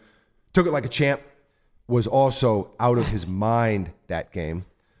Harden took it like a champ, was also out of his mind that game.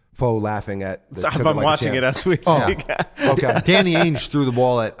 Foe laughing at the I'm watching it as we speak. Okay. Danny Ainge threw the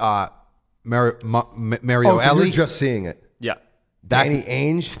ball at Mario so Ellie. you're just seeing it. Yeah. Danny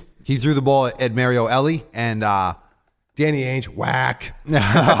Ainge. He threw the ball at Mario Ellie, and Danny Ainge, whack.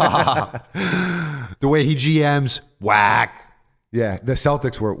 The way he GMs, whack. Yeah, the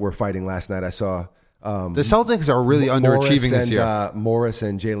Celtics were fighting last night. I saw The Celtics are really underachieving this year. Morris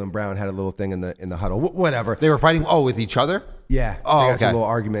and Jaylen Brown had a little thing in the huddle. Whatever. They were fighting. With each other. Yeah. Oh, they got okay. a little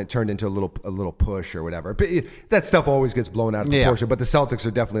argument turned into a little push or whatever. But that stuff always gets blown out of proportion. But the Celtics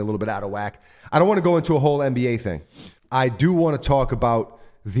are definitely a little bit out of whack. I don't want to go into a whole NBA thing. I do want to talk about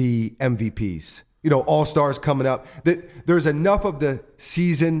the MVPs. All-Stars coming up. There's enough of the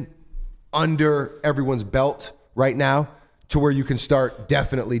season under everyone's belt right now to where you can start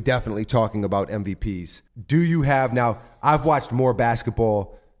definitely talking about MVPs. Do you have now? I've watched more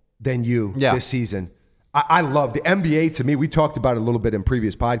basketball than you this season. I love the NBA. To me, we talked about it a little bit in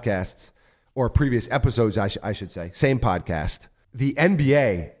previous podcasts or previous episodes, I should say. Same podcast. The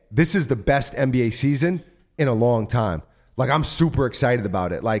NBA, this is the best NBA season in a long time. Like, I'm super excited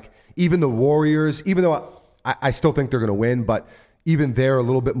about it. Like, even the Warriors, even though I still think they're going to win, but even they're a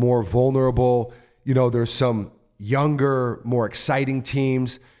little bit more vulnerable. There's some younger, more exciting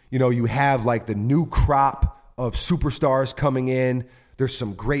teams. You have like the new crop of superstars coming in. There's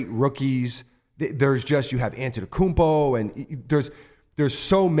some great rookies. There's just, you have Antetokounmpo, and there's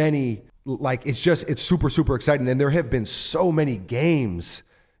so many, like, it's super, super exciting. And there have been so many games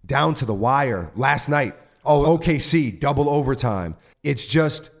down to the wire. Last night, OKC, double overtime. It's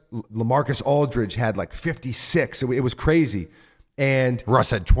just, LaMarcus Aldridge had like 56. It was crazy. And Russ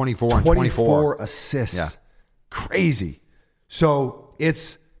had 24 assists. Yeah. Crazy. So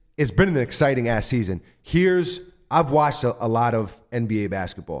it's been an exciting ass season. I've watched a lot of NBA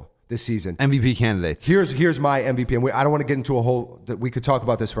basketball this season. MVP candidates. Here's my MVP. And I don't want to get into a whole, that we could talk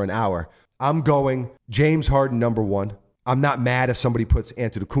about this for an hour. I'm going James Harden number one. I'm not mad if somebody puts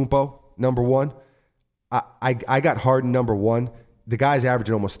Antetokounmpo number one. I got Harden number one. The guy's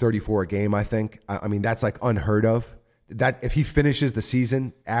averaging almost 34 a game, I think. I mean, that's like unheard of. That if he finishes the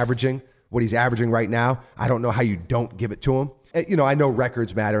season averaging what he's averaging right now, I don't know how you don't give it to him. I know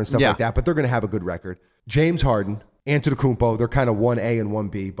records matter and stuff like that, but they're going to have a good record. James Harden, Antetokounmpo, they're kind of 1A and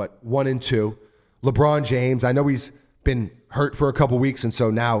 1B, but 1 and 2. LeBron James, I know he's been hurt for a couple weeks, and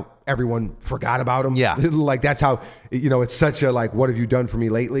so now everyone forgot about him. Yeah. Like, that's how, it's such a, like, what have you done for me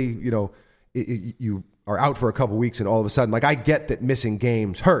lately? You are out for a couple weeks, and all of a sudden, like, I get that missing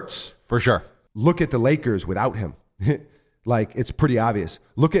games hurts. For sure. Look at the Lakers without him. Like, it's pretty obvious.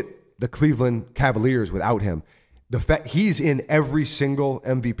 Look at the Cleveland Cavaliers without him. The fact he's in every single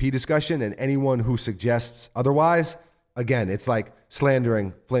MVP discussion, and anyone who suggests otherwise, again, it's like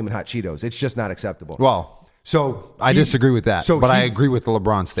slandering Flamin' Hot Cheetos. It's just not acceptable. Well, so I disagree with that, but I agree with the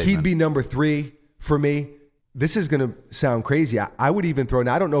LeBron statement. He'd be number 3 for me. This is going to sound crazy. I would even throw,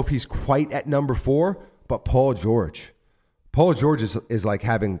 now I don't know if he's quite at number 4, but Paul George. Paul George is like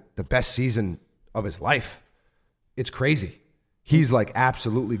having the best season of his life. It's crazy. He's like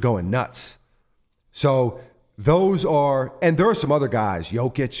absolutely going nuts. So those are, and there are some other guys.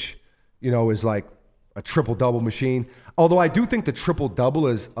 Jokic, is like a triple-double machine. Although I do think the triple-double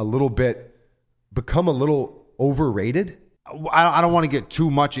is become a little overrated. I don't want to get too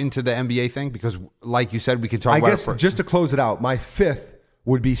much into the NBA thing because, like you said, we could talk about it first. Just to close it out, my 5th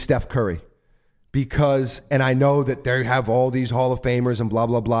would be Steph Curry. Because, and I know that they have all these Hall of Famers and blah,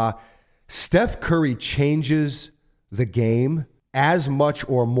 blah, blah. Steph Curry changes the game as much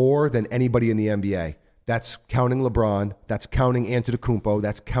or more than anybody in the NBA. That's counting LeBron. That's counting Antetokounmpo.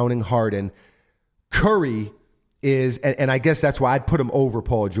 That's counting Harden. Curry is, and I guess that's why I'd put him over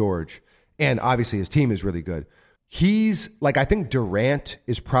Paul George. And obviously his team is really good. He's like, I think Durant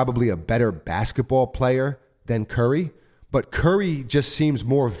is probably a better basketball player than Curry, but Curry just seems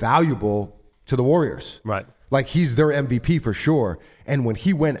more valuable to the Warriors. Right. Like, he's their MVP for sure. And when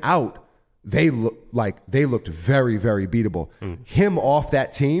he went out, they looked very, very beatable. Him off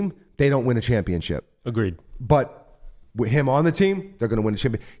that team, they don't win a championship. Agreed. But with him on the team, they're going to win a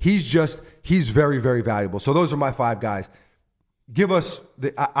championship. He's very, very valuable. So those are my 5 guys. Give us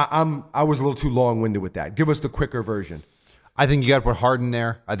I was a little too long-winded with that. Give us the quicker version. I think you got to put Harden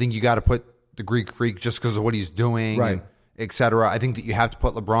there. I think you got to put the Greek Freak just because of what he's doing, right, etc. I think that you have to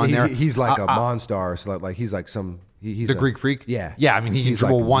put LeBron there. He's like a monster. So like he's like some. He's the Greek Freak? Yeah. Yeah, I mean, he can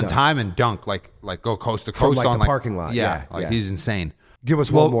dribble like, one time and dunk, like go coast to coast from on the parking lot. Yeah, he's insane. Give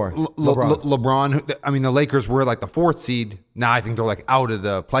us one more. LeBron, I mean, the Lakers were like the 4th seed. Now I think they're like out of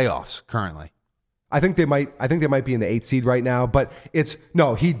the playoffs currently. I think they might be in the 8th seed right now, but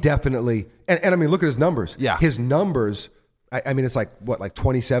he definitely, and I mean, look at his numbers. Yeah. His numbers, I mean, it's like, what, like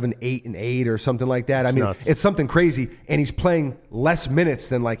 27, 8 and 8 or something like that. I mean, nuts. It's something crazy, and he's playing less minutes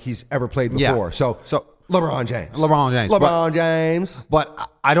than like he's ever played before. Yeah. So LeBron James. But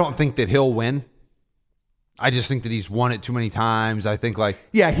I don't think that he'll win. I just think that he's won it too many times. I think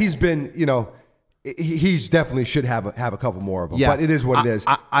he's been, He's definitely should have a couple more of them. Yeah. But it is what it is.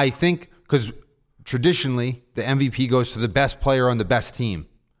 I think because traditionally the MVP goes to the best player on the best team,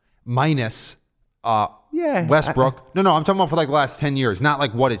 minus Westbrook. No, I'm talking about for like the last 10 years, not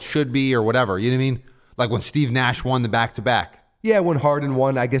like what it should be or whatever. You know what I mean? Like when Steve Nash won the back-to-back. Yeah, when Harden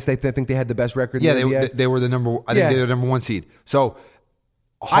won, I guess they think they had the best record. In the NBA. They were the number. I think they were the number 1 seed. So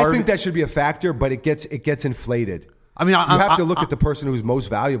I think that should be a factor, but it gets inflated. I mean, you have to look at the person who's most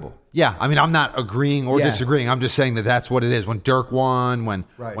valuable. Yeah, I mean, I'm not agreeing or disagreeing. I'm just saying that that's what it is. When Dirk won, when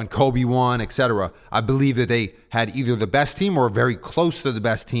Kobe won, etc., I believe that they had either the best team or very close to the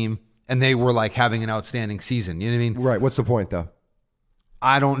best team, and they were like having an outstanding season. You know what I mean? Right. What's the point, though?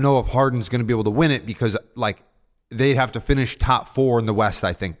 I don't know if Harden's going to be able to win it because, like, they'd have to finish top 4 in the West,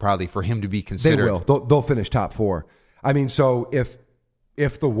 I think, probably for him to be considered. They will. They'll finish top 4. I mean, so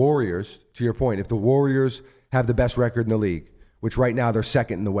if the Warriors, to your point, if the Warriors have the best record in the league, which right now they're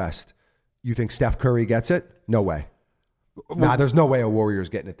second in the West, you think Steph Curry gets it? No way. Nah, there's no way a Warriors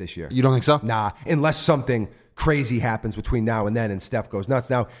getting it this year. You don't think so? Nah, unless something crazy happens between now and then and Steph goes nuts.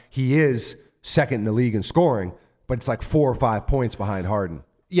 Now, he is second in the league in scoring, but it's like 4 or 5 points behind Harden.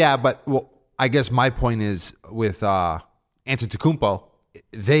 Yeah, but I guess my point is with Antetokounmpo,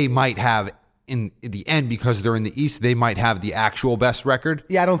 they might have in the end, because they're in the East, they might have the actual best record.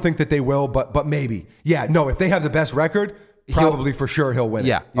 Yeah, I don't think that they will, but maybe. Yeah, no, if they have the best record, probably for sure he'll win it.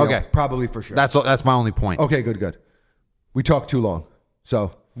 Yeah, You okay. know, probably for sure. That's my only point. Okay, good. We talked too long,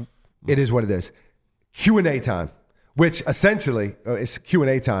 so it is what it is. Q&A time, which essentially is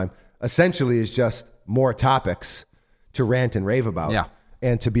Q&A time, essentially is just more topics to rant and rave about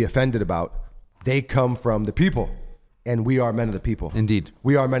and to be offended about. They come from the people, and we are men of the people. Indeed.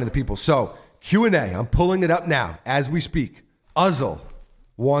 We are men of the people. So Q&A, I'm pulling it up now as we speak. Uzzle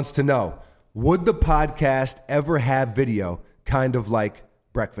wants to know, would the podcast ever have video kind of like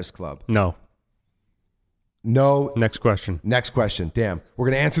Breakfast Club? No. Next question. Damn. We're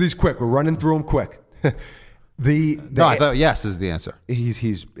going to answer these quick. We're running through them quick. No, I thought yes is the answer.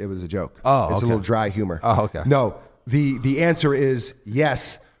 It was a joke. Oh, it's a little dry humor. Oh, okay. No, the answer is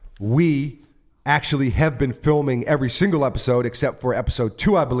yes. We actually have been filming every single episode except for episode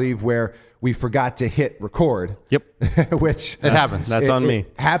 2, I believe, where we forgot to hit record. Yep. Which it happens. That's on me.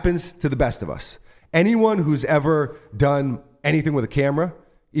 It happens to the best of us. Anyone who's ever done anything with a camera,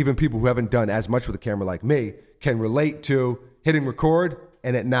 even people who haven't done as much with a camera like me, can relate to hitting record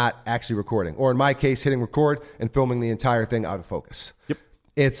and it not actually recording. Or in my case, hitting record and filming the entire thing out of focus. Yep.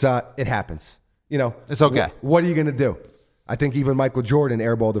 It happens. You know, it's okay. What are you going to do? I think even Michael Jordan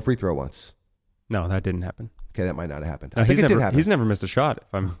airballed a free throw once. No, that didn't happen. Okay, that might not have happened. No, I think it did happen. He's never missed a shot,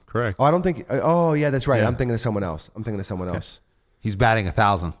 if I'm correct. Oh, I don't think. Oh, yeah, that's right. Yeah. I'm thinking of someone else. He's batting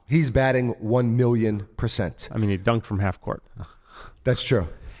 1,000. He's batting 1,000,000%. I mean, he dunked from half court. That's true.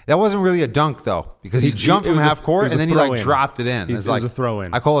 That wasn't really a dunk, though, because he jumped from half court and then he dropped it in. It was a throw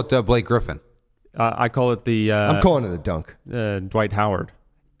in. I call it Blake Griffin. I call it the... I'm calling it a dunk. Dwight Howard.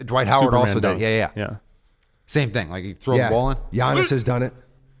 Dwight Howard Superman also dunk. did. Yeah. Same thing. Like, he throw the ball in. Giannis has done it.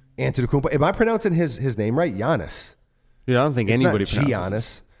 Antetokounmpo. Am I pronouncing his name right? Giannis. Dude, I don't think anybody It's pronounces not it.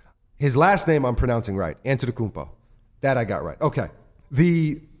 Giannis. His last name I'm pronouncing right. Antetokounmpo. That I got right. Okay.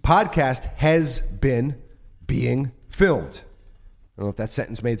 The podcast has been being filmed. I don't know if that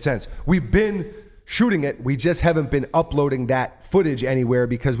sentence made sense. We've been shooting it. We just haven't been uploading that footage anywhere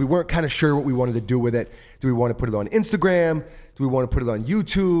because we weren't kind of sure what we wanted to do with it. Do we want to put it on Instagram? Do we want to put it on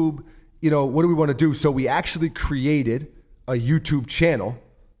YouTube? You know, what do we want to do? So we actually created a YouTube channel,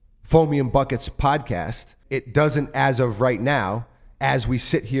 Foamy and Buckets Podcast. It doesn't, as of right now, as we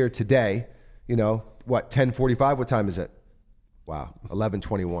sit here today, 10:45? What time is it? Wow,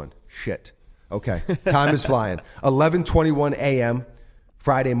 11:21. Shit. Okay, time is flying. 11:21 a.m.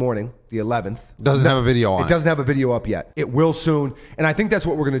 Friday morning, the 11th. Doesn't have a video on it. It doesn't have a video up yet. It will soon, and I think that's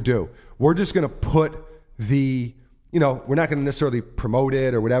what we're going to do. We're just going to put we're not going to necessarily promote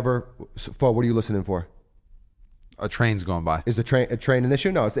it or whatever. So, what are you listening for? A train's going by. Is a train an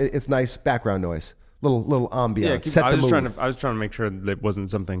issue? No, it's nice background noise. Little ambiance. Yeah, I was trying to make sure that wasn't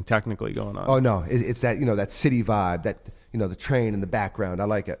something technically going on. Oh no, it's that that city vibe, that the train in the background. I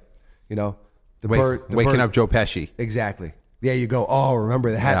like it. Waking up Joe Pesci. Exactly. There you go. Oh,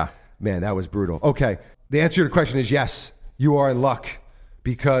 remember that? Yeah. Man, that was brutal. Okay. The answer to your question is yes, you are in luck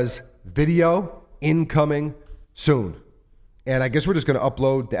because video incoming soon. And I guess we're just going to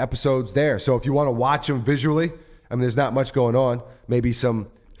upload the episodes there. So if you want to watch them visually, I mean, there's not much going on. Maybe some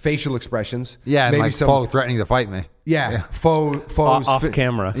facial expressions. Yeah, and maybe Foe threatening to fight me. Yeah. Foe's off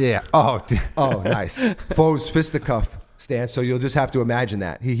camera. Yeah. Oh, nice. Foe's fisticuff stance. So you'll just have to imagine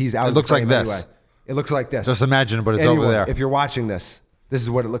that. He's out. It looks like this. Anyway. It looks like this. Just imagine it, but it's over there. If you're watching this, this is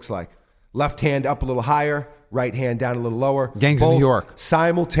what it looks like. Left hand up a little higher, right hand down a little lower. Gangs of New York.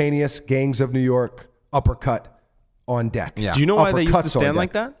 Simultaneous Gangs of New York uppercut on deck. Yeah. Do you know why they used to Uppercuts on stand deck.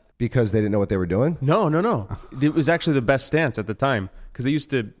 like that? Because they didn't know what they were doing? No. It was actually the best stance at the time because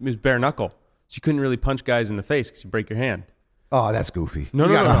it was bare knuckle. So you couldn't really punch guys in the face because you break your hand. Oh, that's goofy. No.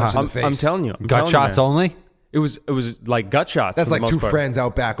 You gotta punch in the face. I'm telling you. Gut shots only? It was like gut shots. That's for like the two most part. friends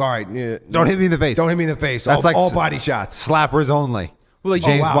out back. All right. Yeah, Don't hit me in the face. Don't hit me in the face. That's all body shots. Slappers only. Well, like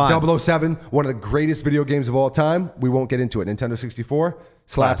James Oh, wow. Bond. 007, one of the greatest video games of all time. We won't get into it. Nintendo 64,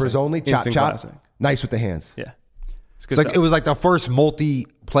 slappers Classic. only, chop, Instant chop. classic. Nice with the hands. Yeah. It's good It's like stuff. it was like the first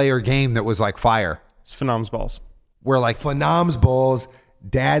multiplayer game that was like fire. It's Phenoms balls. Where like Phenoms balls,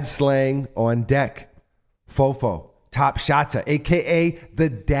 dad slang on deck. Fofo, top shotta, a.k.a. the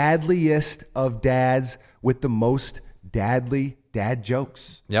dadliest of dads with the most dadly dad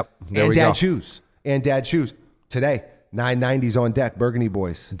jokes. Yep. There And we dad go. shoes. And dad shoes. Today, 990s on deck, Burgundy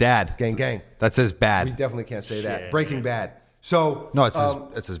boys. Dad. Gang, gang. That says We bad. definitely can't say that. Breaking Bad. So, No,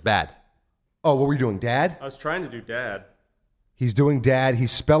 it says bad. oh, what were we doing? Dad? I was trying to do dad. He's doing dad.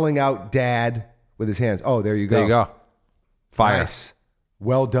 He's spelling out dad with his hands. Oh, there you go. There you go. Fire. Nice.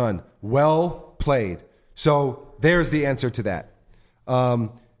 Well done. Well played. So there's the answer to that.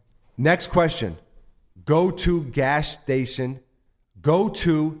 Next question. Go to gas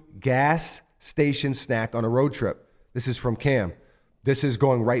station snack on a road trip. This is from Cam. This is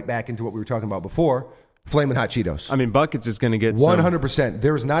going right back into what we were talking about before. Flamin' Hot Cheetos. I mean, Buckets is going to get some. 100%.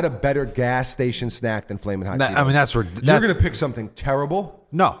 There is not a better gas station snack than Flamin' Hot Cheetos. I mean, that's You're going to pick something terrible.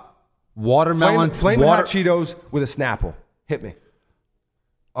 No. Watermelon. Flamin' Hot Cheetos with a Snapple. Hit me.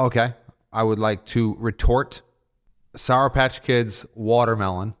 Okay. I would like to retort Sour Patch Kids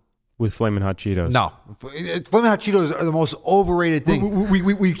watermelon. with Flamin' Hot Cheetos. No. Flamin' Hot Cheetos are the most overrated thing.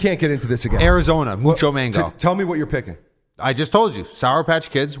 We can't get into this again. Arizona, mucho mango. Tell me what you're picking. I just told you. Sour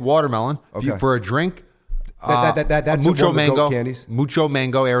Patch Kids, watermelon. Okay. For a drink, That's mucho one of the mango. goat candies. Mucho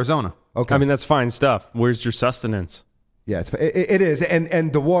mango, Arizona. Okay. I mean, that's fine stuff. Where's your sustenance? Yeah, it is.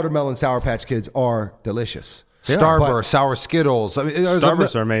 And the watermelon Sour Patch Kids are delicious. Starburst, sour Skittles. I mean,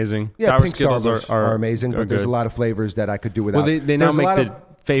 Starbursts are amazing. Yeah, Sour pink Skittles Starbursts are amazing, but there's good. a lot of flavors that I could do without. Well, they now There's a make lot the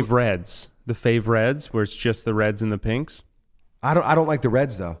of- fave reds. The fave reds, where it's just the reds and the pinks. I don't like the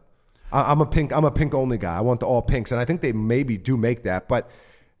reds though. I'm a pink only guy. I want the all pinks, and I think they maybe do make that. But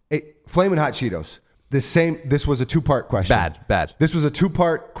Flamin' Hot Cheetos. This was a 2-part question. Bad. This was a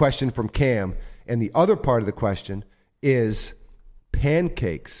 2-part question from Cam, and the other part of the question is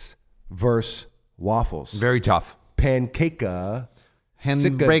pancakes versus waffles. very tough. Pancake-a,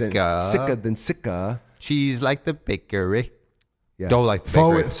 Handbrake-a. sicker than sicker. Cheese like the bakery. Yeah. Don't like the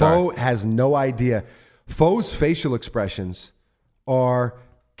bakery. Fo has no idea. Fo's facial expressions are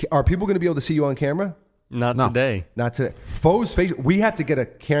people going to be able to see you on camera? Not No. today. Not today. Fo's face. We have to get a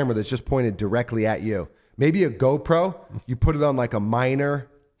camera that's just pointed directly at you. Maybe a GoPro. You put it on like a miner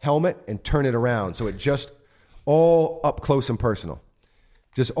helmet and turn it around, so it just all up close and personal,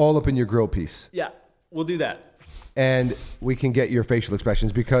 just all up in your grill piece, Yeah, we'll do that. and we can get your facial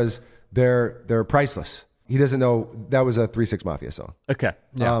expressions because they're priceless. He doesn't know that was a 3-6 Mafia song. Okay.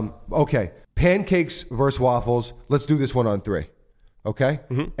 Yeah. Okay. Pancakes versus waffles. Let's do this one on 3. Okay?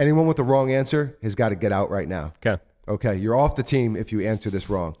 Anyone with the wrong answer has got to get out right now. Okay. Okay. You're off the team if you answer this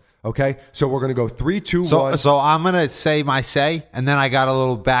wrong. Okay? So we're going to go 3, 2, 1. So I'm going to say my say, and then I got a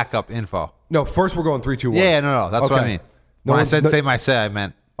little backup info. No, first we're going 3, 2, 1. Yeah, no. That's what I mean. No When I one's- said no- say my say, I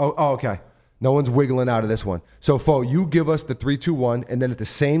meant Oh, okay. No one's wiggling out of this one. So, Fo, you give us the 3, 2, 1, and then at the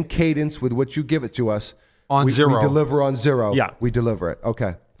same cadence with which you give it to us, On we 0. We deliver on 0. Yeah. We deliver it.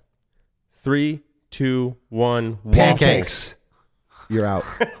 Okay. 3, 2, 1. pancakes. You're out.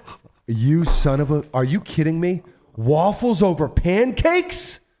 You son of a... Are you kidding me? Waffles over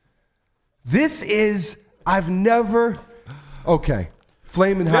pancakes? This is... I've never... Okay.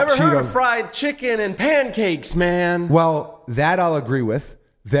 Flamin' Hot Never heard Cheetos. of fried chicken and pancakes, man. Well, that I'll agree with.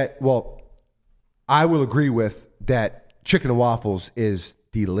 I will agree with that chicken and waffles is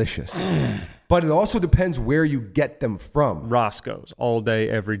delicious. But it also depends where you get them from. Roscoe's all day,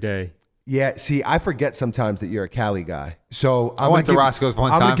 every day. Yeah, see, I forget sometimes that you're a Cali guy. So I went to Roscoe's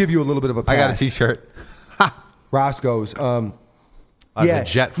one I'm time. going to give you a little bit of a pass. I got a T-shirt. Roscoe's. I have a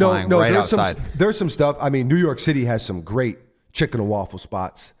jet flying right outside. There's some stuff. I mean, New York City has some great chicken and waffle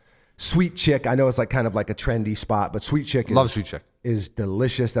spots. Sweet Chick, I know it's like kind of like a trendy spot, but Sweet Chick Love Sweet Chick. is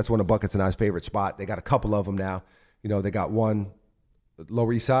delicious. That's one of Buckets and I's favorite spot. They got a couple of them now. You know, they got one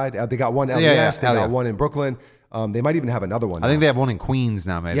Lower East Side. They got one LES. yeah. They Hell got yeah. one in Brooklyn. They might even have another one. I think now. they have one in Queens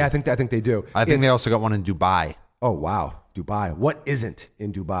now, maybe. Yeah, I think they do. I think they It's- also got one in Dubai. Oh wow, Dubai. What isn't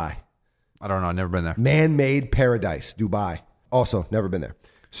in Dubai? I don't know. I've never been there. Man-made paradise, Dubai. Also, never been there.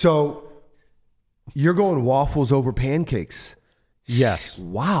 So You're going waffles over pancakes. Yes.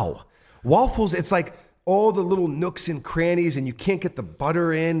 Wow. Waffles, it's like all the little nooks and crannies, and you can't get the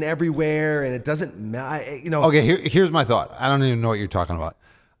butter in everywhere, and it doesn't, Okay, here's my thought. I don't even know what you're talking about.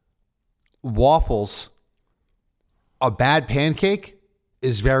 Waffles, a bad pancake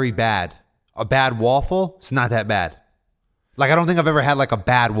is very bad. A bad waffle is not that bad. Like, I don't think I've ever had like a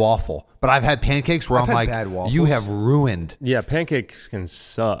bad waffle, but I've had pancakes where I've I'm had like, bad waffles. you have ruined. Yeah, pancakes can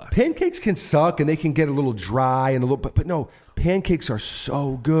suck. Pancakes can suck, and they can get a little dry and a little, but no, pancakes are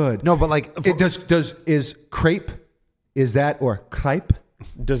so good. No, but like, Is crepe, is that, or crepe?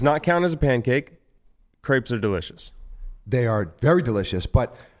 Does not count as a pancake. Crepes are delicious. They are very delicious,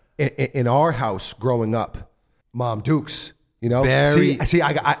 but in our house growing up, Mom Dukes, Very- see,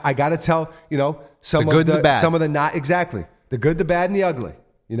 I got to tell, some The of good and the bad. some of the not exactly the good, the bad, and the ugly,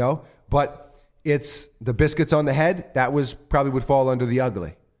 but it's the biscuits on the head. That probably would fall under the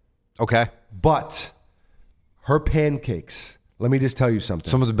ugly, okay, but her pancakes. Let me just tell you something.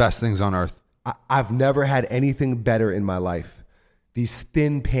 some of the best things on earth. I've never had anything better in my life. These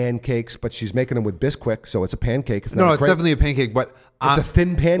thin pancakes, but she's making them with Bisquick, so it's a pancake. It's not No, a it's crepe. definitely a pancake, but It's a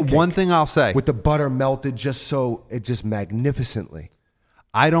thin pancake. One thing I'll say, with the butter melted just magnificently.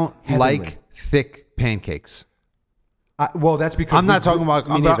 I don't Heavenly. like thick pancakes. Well, that's because I'm not talking about.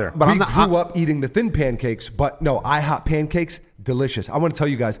 Me neither. But we I'm not. grew up eating the thin pancakes, but no, IHOP pancakes, delicious. I want to tell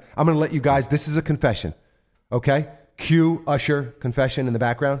you guys, I'm going to let you guys, this is a confession, okay? Cue Usher confession in the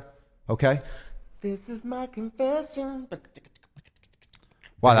background, okay? This is my confession.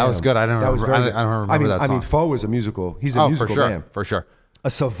 Wow, that was good. I don't That was remember. very good. I don't remember that song. I mean, Foe is a musical. He's a Oh, musical for sure, man. for sure. A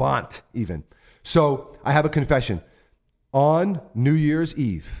savant even. So I have a confession. On New Year's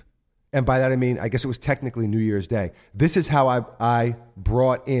Eve, and by that I mean, I guess it was technically New Year's Day, this is how I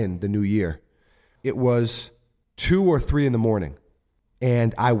brought in the new year. It was 2 or 3 in the morning,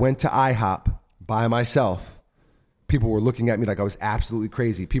 and I went to IHOP by myself. People were looking at me like I was absolutely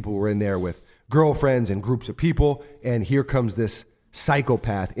crazy. People were in there with girlfriends and groups of people, and here comes this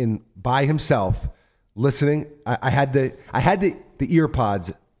psychopath in by himself listening. I had the ear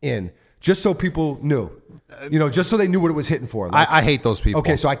pods in just so people knew, just so they knew what it was hitting for. Like, I hate those people.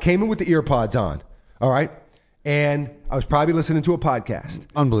 okay, so I came in with the ear pods on, all right, and I was probably listening to a podcast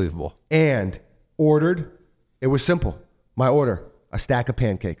Unbelievable. and ordered. It was simple. My order: a stack of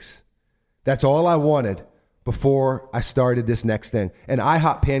pancakes. That's all I wanted before I started this next thing. And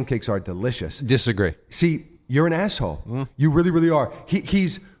IHOP pancakes are delicious. Disagree. See, you're an asshole. You really, really are.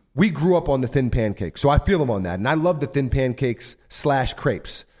 We grew up on the thin pancakes, so I feel him on that. And I love the thin pancakes /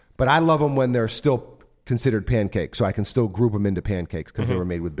 crepes, but I love them when they're still considered pancakes, so I can still group them into pancakes because they were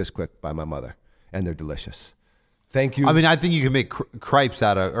made with Bisquick by my mother, and they're delicious. Thank you. I mean, I think you can make crepes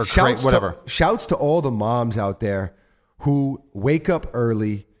out of, or whatever. Shouts to all the moms out there who wake up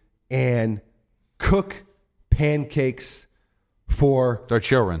early and cook pancakes for Their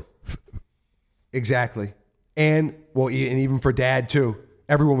children. exactly. And even for dad too.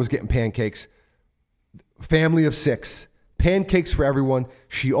 Everyone was getting pancakes. Family of 6. Pancakes for everyone.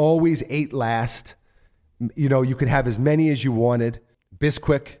 She always ate last. You could have as many as you wanted.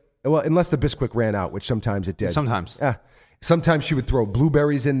 Bisquick. Well, unless the Bisquick ran out, which sometimes it did. Sometimes. Yeah. Sometimes she would throw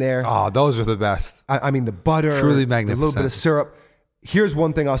blueberries in there. Oh, those are the best. I mean, the butter. Truly A magnificent. little bit of syrup. Here's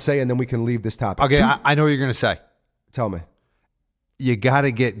one thing I'll say, and then we can leave this topic. Okay, I know what you're going to say. Tell me. You got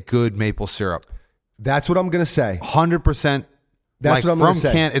to get good maple syrup. That's what I'm going to say. 100%. That's what I'm gonna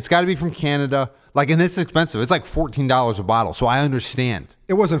say. It's got to be from Canada. And it's expensive. It's like $14 a bottle. So I understand.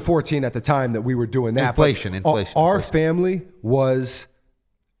 It wasn't 14 at the time that we were doing that. Inflation. Our family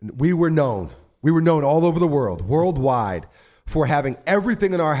we were known all over the world, worldwide, for having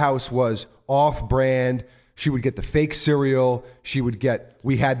everything in our house was off-brand. She would get the fake cereal.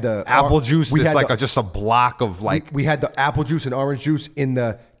 We had the Apple juice. We It's had like just a block of we had the apple juice and orange juice in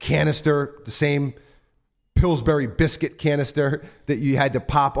the canister, the same Pillsbury biscuit canister that you had to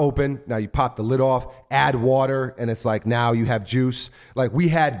pop open. Now you pop the lid off, add water, and it's like now you have juice. Like we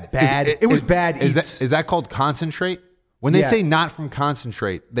had bad. It was bad eats. Is that called concentrate? When they Yeah. say not from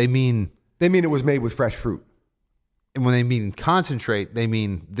concentrate, they mean. They mean it was made with fresh fruit. And when they mean concentrate, they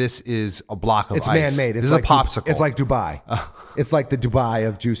mean this is a block of It's ice. man-made. This is a popsicle. It's like Dubai. It's like the Dubai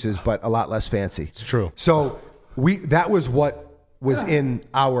of juices, but a lot less fancy. It's true. So that was what was in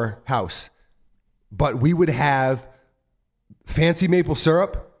our house. But we would have fancy maple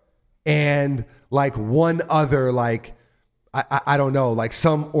syrup and like one other, like, I don't know, like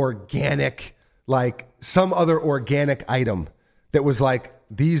some other organic item that was like,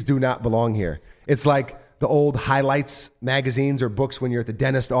 these do not belong here. It's like the old highlights magazines or books when you're at the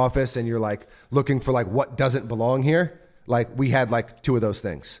dentist office and you're like looking for like what doesn't belong here. Like we had like 2 of those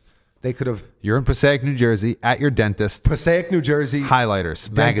things. They could have You're in Passaic, New Jersey, at your dentist. Passaic, New Jersey.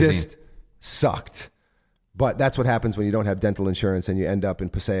 Highlighters Dentist magazine. sucked. But that's what happens when you don't have dental insurance and you end up in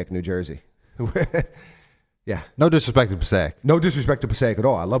Passaic, New Jersey. Yeah. No disrespect to Passaic. No disrespect to Passaic at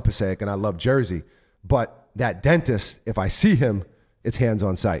all. I love Passaic and I love Jersey. But that dentist, if I see him, it's hands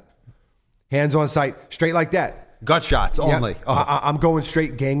on sight. Hands on sight, straight like that. Gut shots only. Yep. Oh. I'm going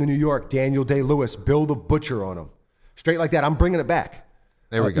straight Gang of New York, Daniel Day-Lewis, Bill the Butcher on him. Straight like that. I'm bringing it back.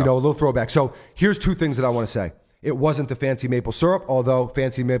 There we go. You know, a little throwback. So here's two things that I want to say. It wasn't the fancy maple syrup, although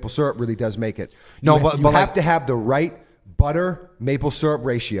fancy maple syrup really does make it. No, you but have like, to have the right butter maple syrup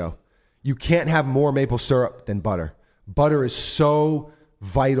ratio. You can't have more maple syrup than butter. Butter is so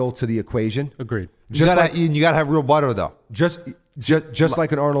vital to the equation. Agreed. you gotta have real butter though. Just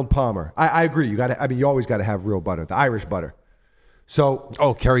like an Arnold Palmer. I agree. You always got to have real butter, the Irish butter. So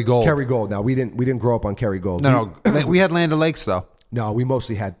Kerry Gold. Kerry Gold. Now we didn't grow up on Kerry Gold. No, we had Land O'Lakes though. No, we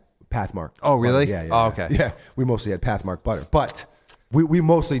mostly had Pathmark. Oh, really? Yeah. Oh, okay. Yeah, we mostly had Pathmark butter, but we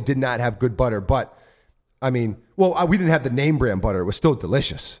mostly did not have good butter. But I mean, we didn't have the name brand butter. It was still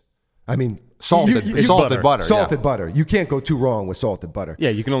delicious. I mean, Salted butter. Salted butter. You can't go too wrong with salted butter. Yeah,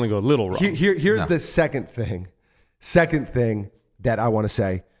 you can only go a little wrong. Here's the second thing that I want to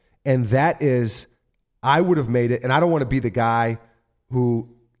say, and that is I would have made it, and I don't want to be the guy who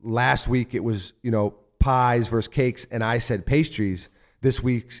last week it was, pies versus cakes, and I said pastries. This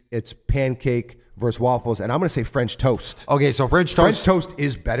week it's pancake versus waffles, and I'm going to say French toast. Okay, so French toast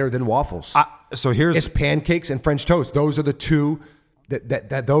is better than waffles. It's pancakes and French toast. Those are the two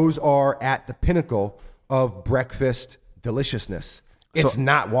that those are at the pinnacle of breakfast deliciousness. It's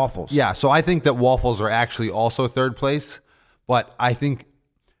not waffles. Yeah, so I think that waffles are actually also third place, but I think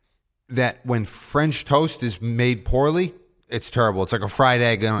that when French toast is made poorly, it's terrible. It's like a fried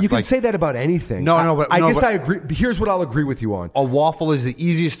egg. You can say that about anything. But I agree. Here's what I'll agree with you on. A waffle is the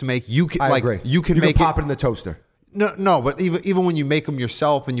easiest to make. I agree. You can pop it in the toaster. No, but even when you make them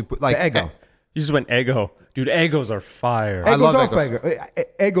yourself and you put like the Eggo. You just went Eggo. Dude, Eggos are fire. I love Eggos.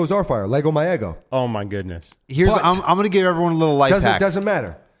 Eggos are fire. Lego my Eggo. Oh, my goodness. I'm going to give everyone a little life hack. Doesn't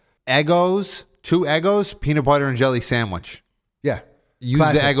matter. Eggos, 2 Eggos, peanut butter and jelly sandwich. Yeah. Use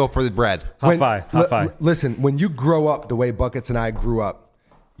the Eggo for the bread. High five. Listen, when you grow up the way Buckets and I grew up,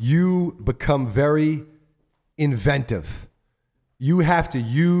 you become very inventive. You have to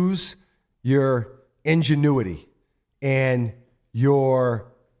use your ingenuity and your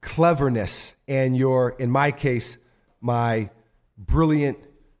cleverness and in my case, my brilliant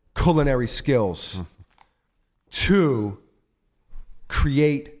culinary skills to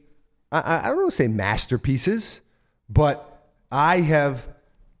create, I don't want to say masterpieces, but I have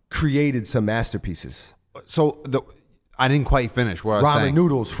created some masterpieces. So I didn't quite finish what I was Ramen saying.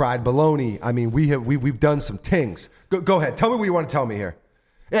 noodles, fried bologna. I mean, we've done some things. Go ahead. Tell me what you want to tell me here.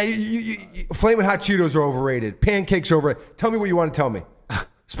 Yeah, Flamin' Hot Cheetos are overrated. Pancakes are overrated. Tell me what you want to tell me.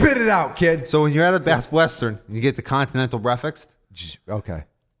 Spit it out, kid. So when you're at a Best Western, and you get the continental breakfast. Okay.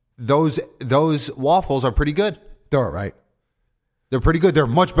 Those waffles are pretty good. They're all right. They're pretty good. They're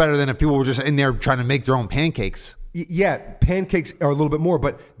much better than if people were just in there trying to make their own pancakes. Yeah, pancakes are a little bit more,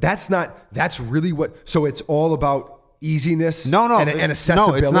 but that's really what, so it's all about easiness and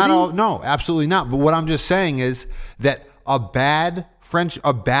accessibility? No, it's not all, no, absolutely not. But what I'm just saying is that a bad batch of French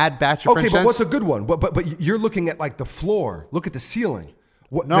toast. Okay, but what's a good one? But you're looking at like the floor. Look at the ceiling.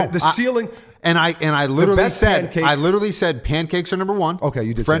 The ceiling. And I literally said pancakes are number 1. Okay,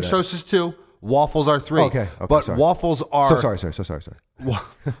 you did French say that. toast is 2. Waffles are 3. Okay, but sorry. waffles are So sorry.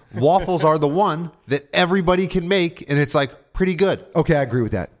 Waffles are the one that everybody can make, and it's like pretty good. Okay, I agree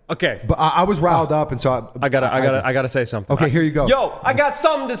with that. Okay. But I was riled up, and so I gotta say something. Okay, here you go. Yo, I got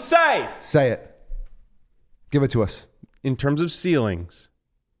something to say. Say it. Give it to us. In terms of ceilings,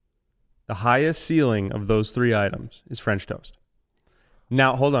 the highest ceiling of those 3 items is French toast.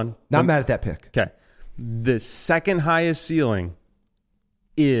 Now, hold on. Not mad at that pick. Okay. The second highest ceiling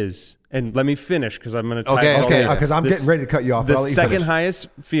is, and let me finish because I'm going to tie this all together. Because I'm getting ready to cut you off. The second highest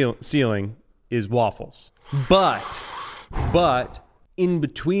ceiling is waffles. But in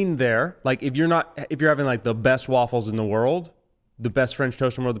between there, like if you're having like the best waffles in the world, the best French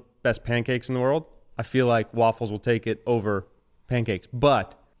toast in the world, the best pancakes in the world, I feel like waffles will take it over pancakes.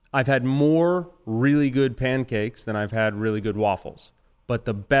 But I've had more really good pancakes than I've had really good waffles. But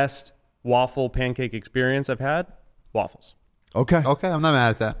the best waffle pancake experience I've had, waffles. Okay, I'm not mad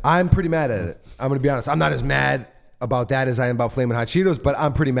at that. I'm pretty mad at it. I'm going to be honest. I'm not as mad about that as I am about Flamin' Hot Cheetos, but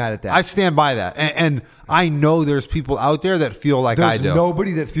I'm pretty mad at that. I stand by that. And I know there's people out there that feel like I do. There's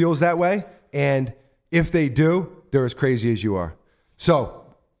nobody that feels that way. And if they do, they're as crazy as you are. So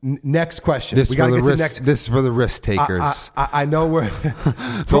Next question. This we for gotta the get to risk. This for the risk takers. I know we're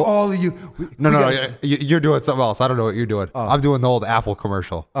for all of you. No, you're doing something else. I don't know what you're doing. I'm doing the old Apple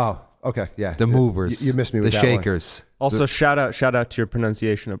commercial. Oh, okay, yeah. The movers. You missed me with the that one. shakers. Also, shout out to your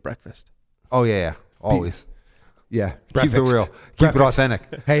pronunciation of breakfast. Oh yeah, always. Yeah, Keep it real. Keep it authentic.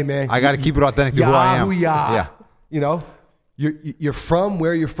 Hey man, I got to keep it authentic to who I am. Yah. Yeah. You know, you're from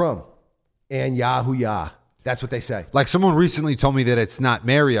where you're from, and Yahoo Yah. That's what they say. Like someone recently told me that it's not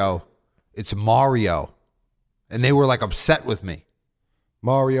Mario, it's Mario, and they were like upset with me.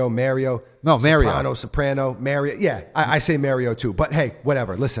 Mario. No, Mario. Soprano, Mario. Yeah, I say Mario too. But hey,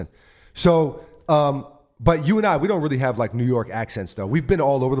 whatever. Listen. So, but you and I, we don't really have like New York accents though. We've been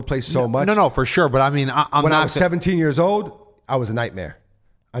all over the place so much. No, for sure. But I mean, when I was 17 years old, I was a nightmare.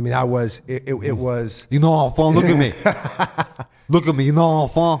 I mean, I was. It was. You know how fun. Look at me. Look at me. You know how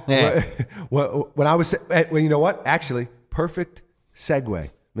fun. Yeah. When I was, well, you know what? Actually, perfect segue,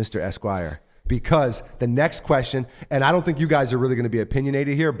 Mr. Esquire, because the next question, and I don't think you guys are really going to be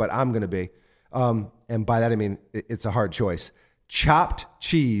opinionated here, but I'm going to be, and by that I mean it's a hard choice. Chopped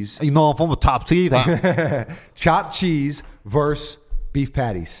cheese. You know I'm a top teeth. Chopped cheese versus beef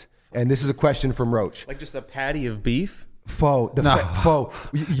patties, and this is a question from Roach. Like just a patty of beef. Faux. Faux.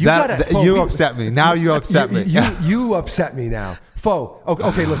 You upset me. Now you upset me. You upset me now. Faux.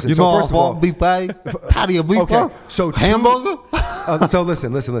 Okay, listen. You so know, first of all, beef patty of beef. Okay, so hamburger. So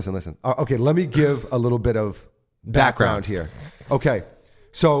listen. Okay, let me give a little bit of background here. Okay,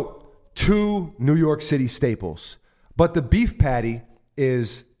 so 2 New York City staples, but the beef patty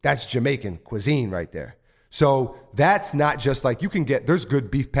that's Jamaican cuisine right there. So that's not just like there's good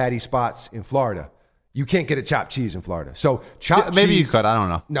beef patty spots in Florida. You can't get a chopped cheese in Florida. So chopped cheese. Maybe you could. I don't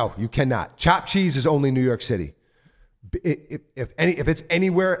know. No, you cannot. Chopped cheese is only New York City. If it's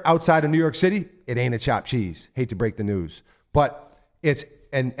anywhere outside of New York City, it ain't a chopped cheese. Hate to break the news, but it's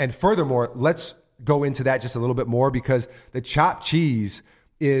and furthermore, let's go into that just a little bit more because the chopped cheese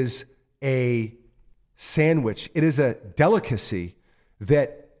is a sandwich. It is a delicacy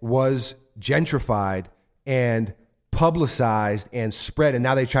that was gentrified and publicized and spread, and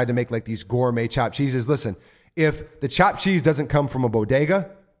now they tried to make like these gourmet chopped cheeses. Listen, if the chopped cheese doesn't come from a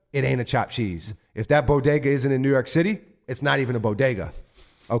bodega, it ain't a chopped cheese. If that bodega isn't in New York City, it's not even a bodega.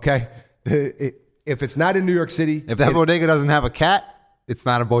 Okay? If it's not in New York City, if that bodega doesn't have a cat, it's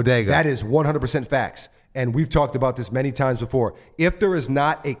not a bodega. That is 100% facts. And we've talked about this many times before. If there is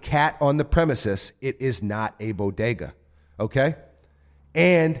not a cat on the premises, it is not a bodega. Okay?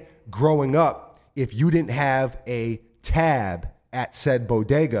 And growing up, if you didn't have a tab at said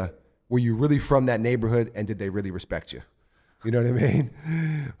bodega, were you really from that neighborhood and did they really respect you? You know what I mean?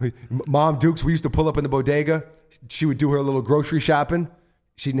 Mom Dukes, we used to pull up in the bodega. She would do her little grocery shopping.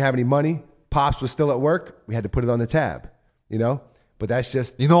 She didn't have any money. Pops was still at work. We had to put it on the tab, you know? But that's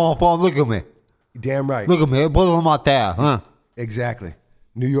just... You know, look at me. Damn right. Look at me. Put it on my tab, huh? Exactly.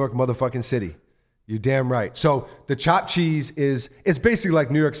 New York motherfucking city. You're damn right. So the chopped cheese it's basically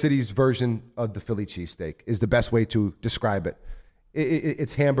like New York City's version of the Philly cheesesteak is the best way to describe it.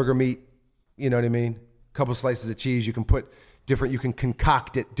 It's hamburger meat, you know what I mean? A couple slices of cheese. You can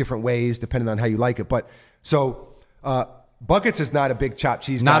concoct it different ways depending on how you like it. But so Buckets is not a big chopped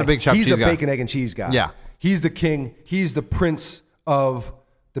cheese guy. Not a big chopped cheese guy. He's a bacon, egg, and cheese guy. Yeah. He's the king. He's the prince of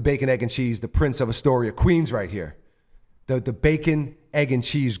the bacon, egg, and cheese, the prince of Astoria, Queens right here. The bacon, egg, and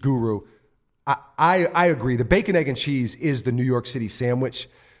cheese guru. I agree. The bacon, egg, and cheese is the New York City sandwich.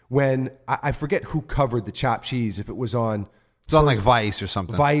 When I forget who covered the chopped cheese, if it was on... It's on like Vice or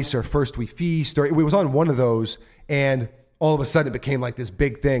something. Vice or First We Feast, or it was on one of those, and all of a sudden it became like this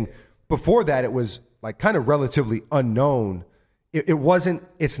big thing. Before that, it was like kind of relatively unknown.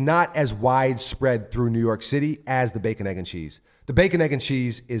 It's not as widespread through New York City as the bacon, egg, and cheese. The bacon, egg, and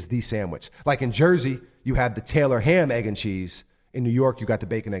cheese is the sandwich. Like in Jersey, you have the Taylor ham, egg, and cheese. In New York, you got the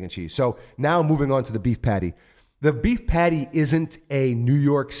bacon, egg, and cheese. So now moving on to the beef patty. The beef patty isn't a New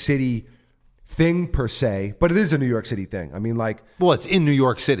York City thing per se, but it is a New York City thing. I mean, like... Well, it's in New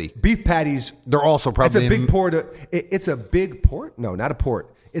York City. Beef patties... They're also probably... It's a big port. It's a big port? No, not a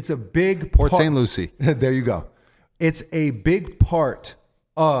port. It's a big... Port St. Lucie. There you go. It's a big part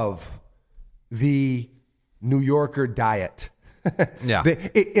of the New Yorker diet. Yeah.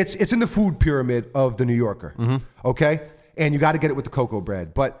 It's in the food pyramid of the New Yorker. Mm-hmm. Okay? And you got to get it with the cocoa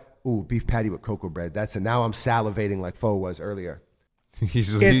bread. But, beef patty with cocoa bread. Now I'm salivating like Faux was earlier.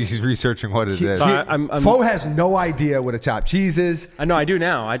 He's researching what it is. So Faux has no idea what a chopped cheese is. I know, I do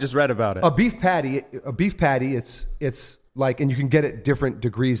now. I just read about it. A beef patty, it's like, and you can get it different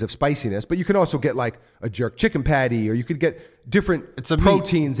degrees of spiciness, but you can also get like a jerk chicken patty, or you could get different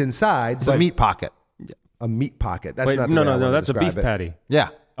proteins inside. It's a meat pocket. A meat pocket. That's Wait, not the way I want to that's a describe beef it. patty. Yeah.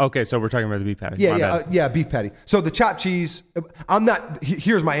 Okay, so we're talking about the beef patty. Yeah, My yeah, bad. beef patty. So the chopped cheese,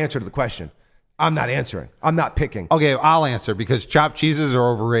 here's my answer to the question. I'm not answering. I'm not picking. Okay, I'll answer because chopped cheeses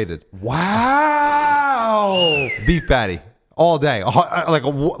are overrated. Wow. Beef patty all day, like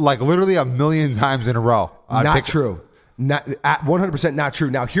literally a million times in a row. Not true. Not 100% not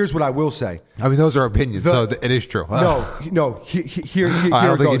true. Now, here's what I will say. I mean, those are opinions, so it is true. No. Here I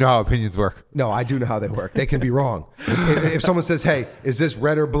don't it think goes. you know how opinions work. No, I do know how they work. They can be wrong. If someone says, "Hey, is this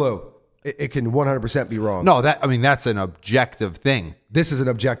red or blue?" It can 100% be wrong. No, that's an objective thing. This is an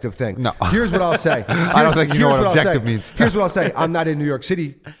objective thing. No. Here's what I'll say. I don't think you know what objective means. Here's what I'll say. I'm not in New York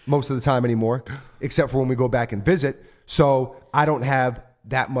City most of the time anymore, except for when we go back and visit. So I don't have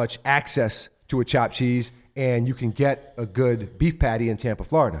that much access to a chopped cheese, and you can get a good beef patty in Tampa,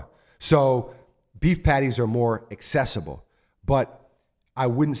 Florida. So beef patties are more accessible, but I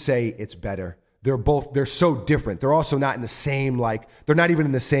wouldn't say it's better. They're so different. They're also not in the same, they're not even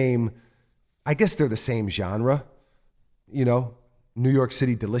in the same, I guess they're the same genre, New York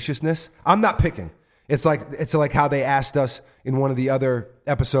City deliciousness. I'm not picking. It's like how they asked us in one of the other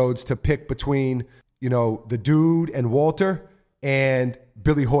episodes to pick between, the Dude and Walter and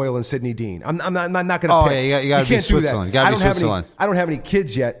Billy Hoyle and Sidney Dean. I'm not going to pick. Yeah, you got to be Switzerland. You got to be Switzerland. I don't have any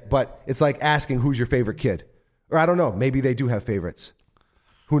kids yet, but it's like asking who's your favorite kid. Or I don't know. Maybe they do have favorites.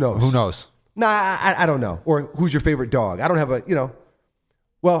 Who knows? Nah, I don't know. Or who's your favorite dog? I don't have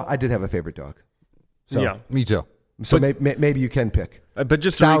well, I did have a favorite dog. So, Yeah. Me too. So maybe you can pick. But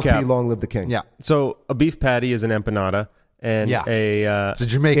just Styles to recap, be long live the king. Yeah. so a beef patty is an empanada, and It's a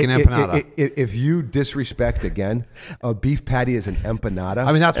Jamaican empanada. If you disrespect again, a beef patty is an empanada.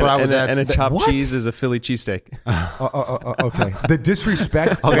 I mean, that's what I would and a chopped What? cheese is a Philly cheesesteak. Okay. The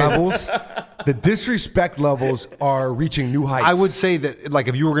disrespect levels. The disrespect levels are reaching new heights. I would say that,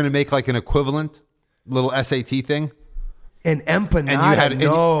 if you were going to make an equivalent little SAT thing, an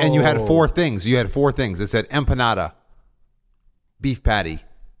empanada. and you had four things. You had four things. It said empanada, beef patty,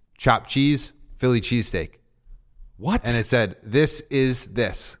 chopped cheese, Philly cheesesteak. What? And it said, this is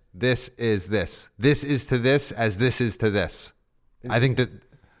this. This is this. This is to this as this is to this. I think that...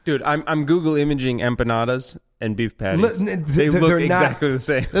 Dude, I'm Google imaging empanadas and beef patties. They they're look not- exactly the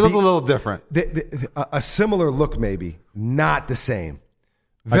same. They look a little different. A similar look, maybe. Not the same.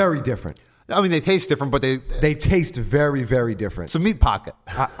 Very different. I mean, they taste different, but They taste very, very different. it's a meat pocket.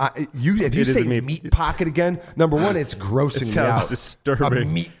 If you is say a meat pocket again, number one, it's grossing It me sounds out. disturbing. A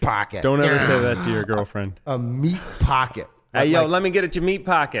meat pocket. Don't ever say that to your girlfriend. A meat pocket. Hey, yo, Like, let me get at your meat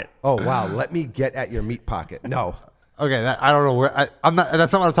pocket. oh wow, let me get at your meat pocket. No. Okay, I don't know where... I'm not.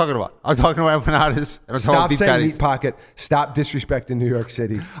 That's not what I'm talking about. I'm talking about empanadas. And I'm talking about Stop beef saying patties. meat pocket. Stop disrespecting New York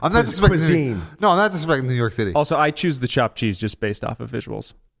City. I'm not disrespecting cuisine. No, I'm not disrespecting New York City. Also, I choose the chopped cheese just based off of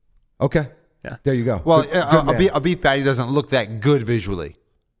visuals. Okay. Yeah. There you go. Well, Good man. a beef patty doesn't look that good visually.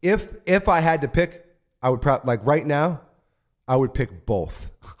 If I had to pick, I would probably right now, I would pick both.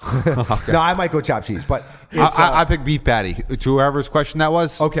 No, I might go chopped cheese, but it's, I pick beef patty. To whoever's question that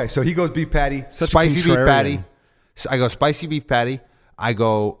was. okay. So he goes beef patty. Such a Spicy beef contrarian. patty. So I go spicy beef patty. I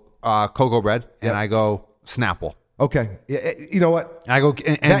go cocoa bread, and I go Snapple. Okay. You know what? I go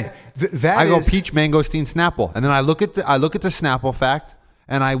and That I go is- peach mangosteen Snapple, and then I look at the Snapple fact,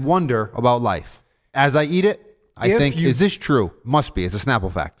 and I wonder about life as I eat it. I If think, you- is this true? Must be. It's a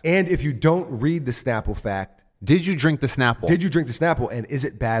Snapple fact. And if you don't read the Snapple fact, Did you drink the Snapple? did you drink the Snapple, and is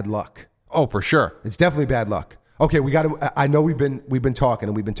it bad luck? Oh, for sure. It's definitely bad luck. Okay, we got to. I know we've been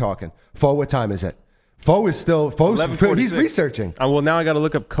talking. Fo, what time is it? Fo's he's 11:46. researching. Well, now I got to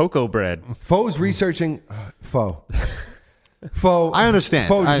look up cocoa bread. Fo's researching. Fo. I understand.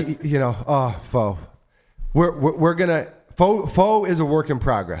 Fo, Fo. We're gonna. Fo is a work in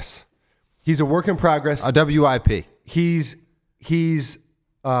progress. He's a work in progress. A WIP. He's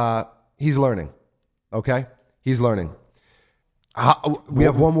learning. Okay, he's learning. We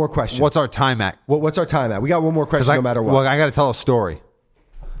have one more question. What's our time at? What's our time at? We got one more question, no matter what. Well, I got to tell a story.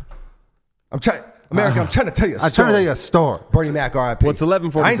 I'm trying to tell you a story. I'm trying to tell you a story. Bernie Mac, RIP. What's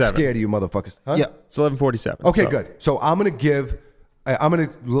 11:47? I ain't scared of you, motherfuckers. Huh? Yeah. It's 11:47. Okay, so. good. So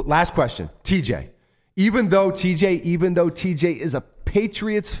last question. TJ. Even though TJ is a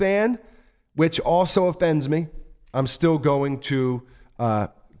Patriots fan, which also offends me, I'm still going to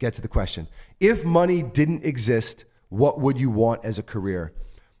get to the question. If money didn't exist, what would you want as a career?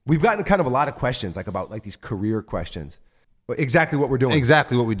 We've gotten kind of a lot of questions, about these career questions. Exactly what we're doing.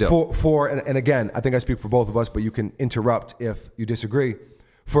 Exactly what we do. And again, I think I speak for both of us, but you can interrupt if you disagree.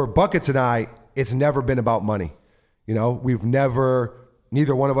 For Buckets and I, it's never been about money.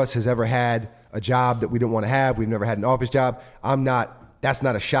 Neither one of us has ever had a job that we didn't want to have. We've never had an office job. That's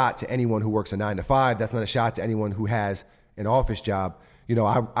not a shot to anyone who works a 9 to 5. That's not a shot to anyone who has an office job. You know,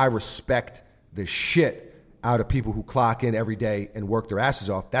 I respect the shit out of people who clock in every day and work their asses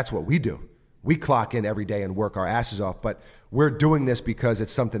off. That's what we do. We clock in every day and work our asses off, but we're doing this because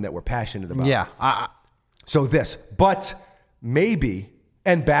it's something that we're passionate about. Yeah. But maybe,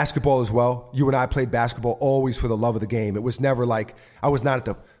 and basketball as well. You and I played basketball always for the love of the game. It was never like, I was not at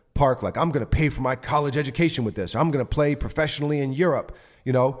the park like, I'm going to pay for my college education with this. I'm going to play professionally in Europe.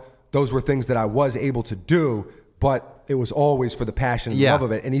 You know, those were things that I was able to do, but it was always for the passion and love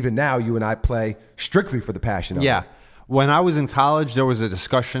of it. And even now, you and I play strictly for the passion of it. Yeah. When I was in college, there was a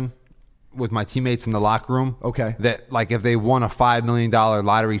discussion with my teammates in the locker room. Okay. That, like, if they won a $5 million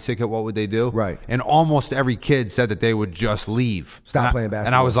lottery ticket, what would they do? Right. And almost every kid said that they would just leave. Stop playing basketball.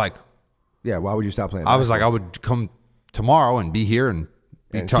 And I was like, yeah, why would you stop playing basketball? I was like, I would come tomorrow and be here and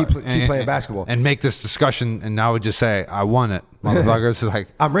keep playing basketball. And make this discussion, and I would just say, I won it, motherfuckers. Like,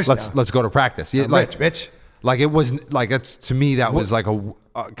 I'm rich now. Let's go to practice. Yeah, I'm like, rich, bitch. Like, it was, like, that's, to me, that was like a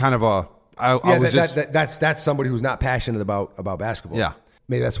kind of a, I was that's somebody who's not passionate about basketball. Yeah.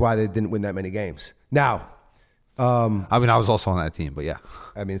 Maybe that's why they didn't win that many games. Now, I mean, I was also on that team, but yeah.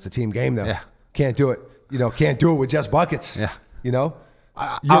 I mean, it's a team game, though. Yeah. Can't do it. You know, can't do it with just buckets. Yeah. You know?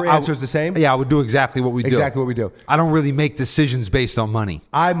 Your answer is the same? Yeah, I would do exactly what we do. Exactly what we do. I don't really make decisions based on money.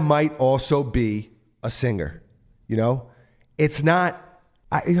 I might also be a singer. You know? It's not,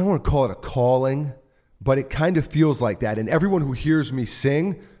 I don't want to call it a calling, but it kind of feels like that. And everyone who hears me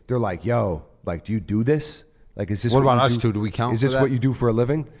sing, they're like, yo, like, do you do this? Like, is this What about you us two? Do we count Is for this that? what you do for a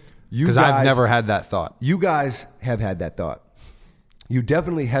living? Because I've never had that thought. You guys have had that thought. You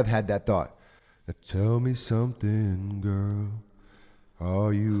definitely have had that thought. Now tell me something, girl.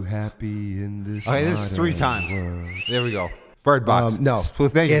 Are you happy in this? Okay, this is 3 times. world? There we go. Bird box. No. Well,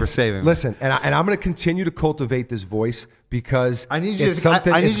 thank you for It's- saving me. Listen, and I'm going to continue to cultivate this voice because I need you it's to,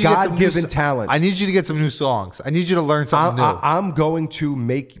 something. I need It's you to get some God-given new, talent. I need you to get some new songs. I need you to learn something new. I'm going to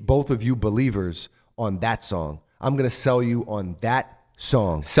make both of you believers on that song. I'm going to sell you on that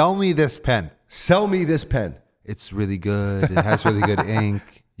song. Sell me this pen. Sell me this pen. It's really good. It has really good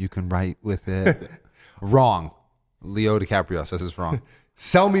ink. You can write with it. Wrong. Leo DiCaprio says it's wrong.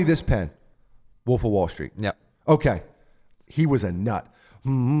 Sell me this pen. Wolf of Wall Street. Yep. Okay. He was a nut. I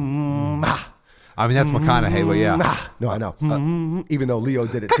mean, that's McConaughey, but yeah. No, I know. Even though Leo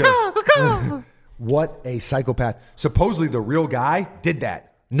did it too. What a psychopath. Supposedly the real guy did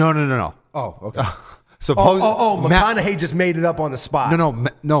that. No. Oh, okay. McConaughey just made it up on the spot.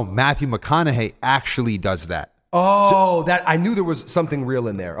 No. Matthew McConaughey actually does that. That I knew there was something real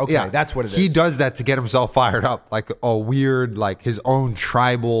in there. Okay, that's what it is. He does that to get himself fired up, like a weird, like his own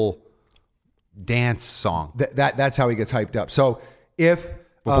tribal dance song That's how he gets hyped up. So if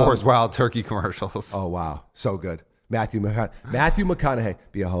before his Wild Turkey commercials. oh wow, so good. Matthew McConaughey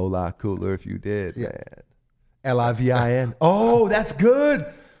be a whole lot cooler if you did, man. Livin. Oh, that's good.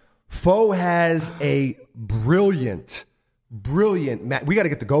 Foe has a brilliant. We got to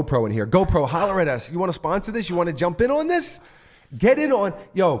get the GoPro in here. GoPro, holler at us. You want to sponsor this? You want to jump in on this? Get in on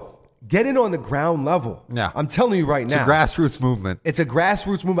the ground level. Yeah. I'm telling you right now. It's a grassroots movement. It's a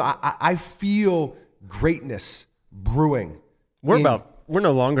grassroots movement. I feel greatness brewing. We're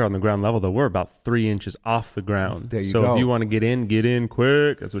no longer on the ground level, though. We're about 3 inches off the ground. There you so go. if you want to get in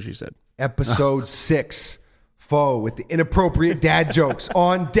quick. That's what she said. Episode 6, Foe with the inappropriate dad jokes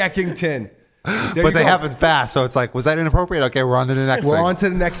on Deckington. But they happen fast, so it's like, was that inappropriate? Okay, we're on to the next thing. We're on to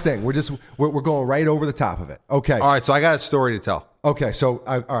the next thing. We're going right over the top of it. Okay. All right, so I got a story to tell. Okay, so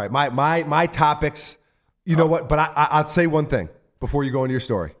all right, my topics. You know what? But I'll say one thing before you go into your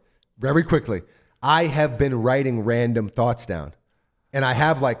story, very quickly. I have been writing random thoughts down, and I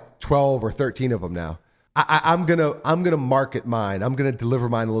have like 12 or 13 of them now. I'm gonna market mine. I'm gonna deliver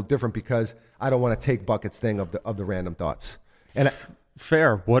mine a little different because I don't want to take Bucket's thing of the random thoughts. And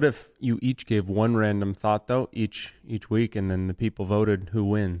Fair. What if you each gave one random thought though each week, and then the people voted who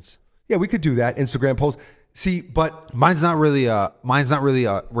wins? yeah, we could do that. Instagram polls. See, but Mine's not really a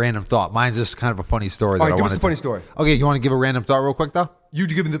random thought. Mine's just kind of a funny story. all That right, I give us wanted the funny to- story. Okay, you want to give a random thought real quick though? You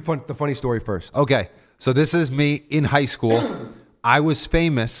give me the funny story first. Okay, so this is me in high school. I was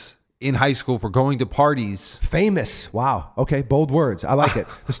famous in high school for going to parties. Famous. Wow. Okay, bold words. I like it.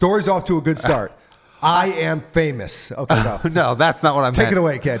 The story's off to a good start. I am famous. Okay, go. No, that's not what I meant. Take it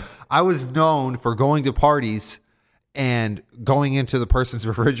away, kid. I was known for going to parties and going into the person's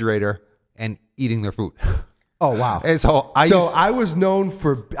refrigerator and eating their food. Oh, wow. And so I was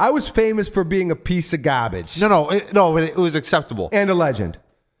famous for being a piece of garbage. it was acceptable. And a legend.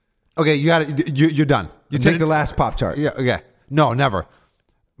 Okay, you're done. You take the last Pop-Tart. Yeah, okay. No, never.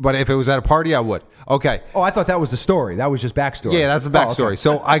 But if it was at a party, I would. Okay. Oh, I thought that was the story. That was just backstory. Yeah, that's the backstory. Oh, okay.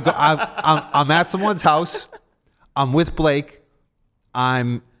 So I'm at someone's house. I'm with Blake.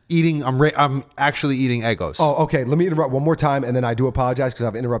 I'm actually eating Eggos. Oh, okay. Let me interrupt one more time, and then I do apologize because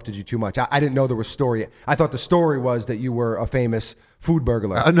I've interrupted you too much. I didn't know there was story. I thought the story was that you were a famous food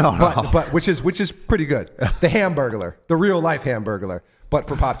burglar. No. But which is pretty good. The Hamburglar, the real life Hamburglar, but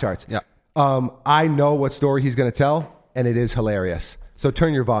for Pop-Tarts. Yeah. I know what story he's going to tell, and it is hilarious. So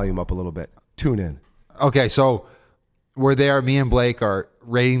turn your volume up a little bit. Tune in. Okay, so we're there. Me and Blake are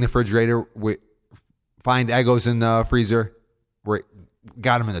raiding the refrigerator. We find Eggos in the freezer. We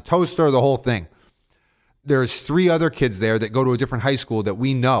got them in the toaster, the whole thing. There's 3 other kids there that go to a different high school that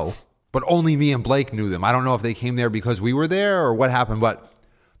we know, but only me and Blake knew them. I don't know if they came there because we were there or what happened, but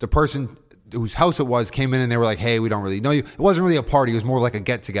the person whose house it was came in and they were like, hey, we don't really know you. It wasn't really a party. It was more like a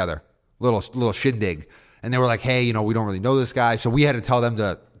get-together, little shindig. And they were like, hey, we don't really know this guy. So we had to tell them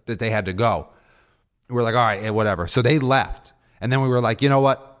that they had to go. We were like, all right, whatever. So they left. And then we were like, you know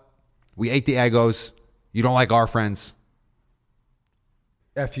what? We ate the Eggos. You don't like our friends.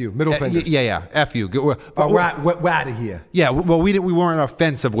 F you. Middle fingers. Yeah. F you. We're out of here. Yeah, well, we weren't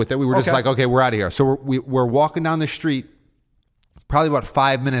offensive with it. We were just Okay. like, okay, we're out of here. So we're walking down the street probably about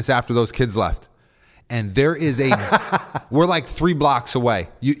 5 minutes after those kids left. And there is we're like 3 blocks away.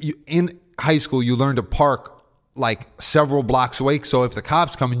 You in high school, you learn to park like several blocks away. So if the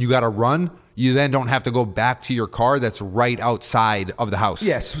cops come and you got to run, you then don't have to go back to your car that's right outside of the house.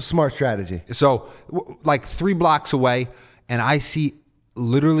 Yes, smart strategy. So like 3 blocks away, and I see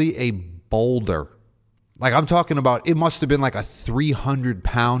literally a boulder. Like I'm talking about, it must have been like a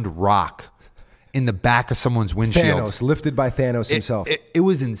 300-pound rock in the back of someone's windshield. Thanos, lifted by Thanos himself. It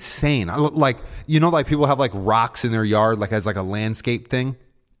was insane. Like people have like rocks in their yard, like as like a landscape thing.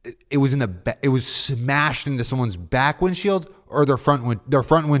 It was it was smashed into someone's back windshield or their front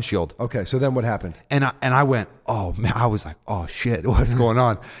windshield. Okay, so then what happened? And I went, oh man, I was like, oh shit, what's going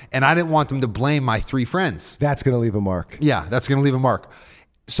on? And I didn't want them to blame my 3 friends. That's going to leave a mark. Yeah, that's going to leave a mark.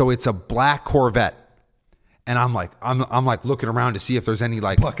 So it's a black Corvette. And I'm like looking around to see if there's any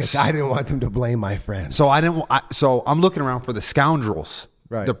like Buckets. I didn't want them to blame my friends. So so I'm looking around for the scoundrels,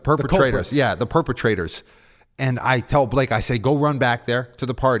 right? The perpetrators. The perpetrators. And I tell Blake, I say, go run back there to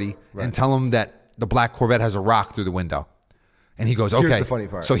the party and tell him that the black Corvette has a rock through the window. And he goes, okay. Here's the funny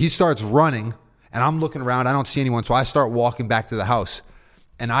part. So he starts running, and I'm looking around. I don't see anyone. So I start walking back to the house,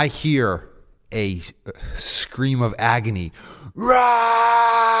 and I hear a scream of agony.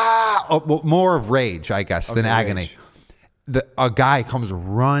 Oh, more of rage, I guess, than agony. A guy comes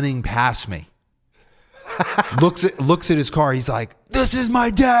running past me. looks at his car. He's like, this is my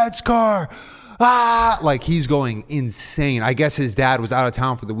dad's car. Like he's going insane. I guess his dad was out of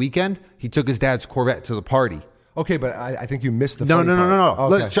town for the weekend. He took his dad's Corvette to the party. Okay, but I think you missed the No.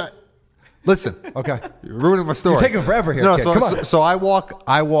 Okay. Listen. Okay. You're ruining my story. You're taking forever here. No, kid. so, Come on. so I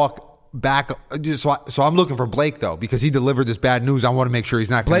walk back. So I'm looking for Blake though, because he delivered this bad news. I want to make sure he's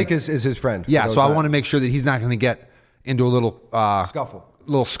not Blake is his friend. Yeah, so I want to make sure that he's not going to get into a little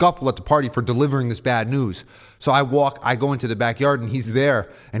scuffle at the party for delivering this bad news. So I go into the backyard and he's there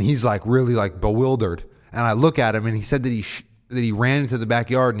and he's like really like bewildered. And I look at him and he said that he ran into the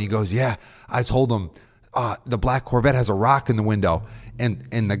backyard and he goes, yeah, I told him the black Corvette has a rock in the window.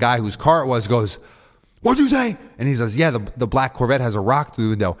 And the guy whose car it was goes, what'd you say? And he says, yeah, the black Corvette has a rock through the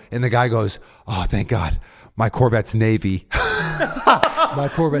window. And the guy goes, oh, thank God, my Corvette's Navy. My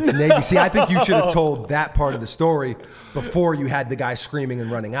Corvette's Navy. See, I think you should have told that part of the story before you had the guy screaming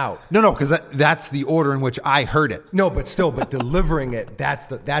and running out. No, because that's the order in which I heard it. No, but delivering it, that's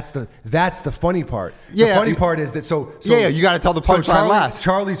the funny part. Yeah, the funny part is that so you got to tell the punchline last.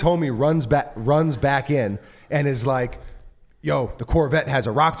 Charlie's homie runs back in and is like, yo, the Corvette has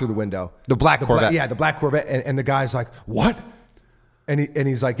a rock through the window. The black Corvette. The black Corvette. And the guy's like, what? And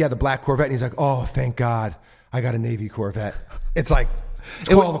he's like, yeah, the black Corvette. And he's like, oh, thank God, I got a Navy Corvette. It's like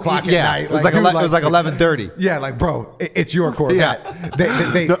 12 o'clock at night. It was like 11:30. Yeah, like, bro, it's your Corvette. Yeah.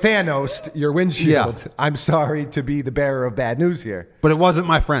 They Thanos'd your windshield. Yeah. I'm sorry to be the bearer of bad news here. But it wasn't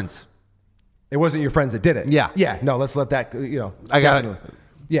my friends. It wasn't your friends that did it. Yeah. Yeah, no, let's let that, I got definitely. It.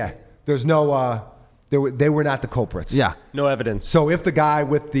 Yeah, there's no, they were not the culprits. Yeah. No evidence. So if the guy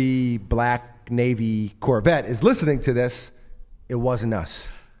with the black Navy Corvette is listening to this, it wasn't us.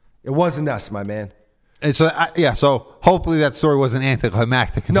 It wasn't us, my man. And so, so hopefully that story wasn't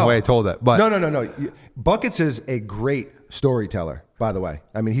anticlimactic in the way I told it. But No. Buckets is a great storyteller, by the way.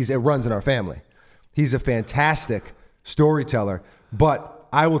 I mean, it runs in our family. He's a fantastic storyteller. But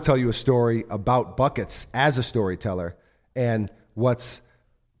I will tell you a story about Buckets as a storyteller and what's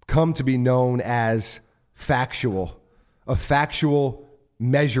come to be known as a factual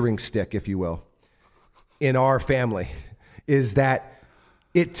measuring stick, if you will, in our family, is that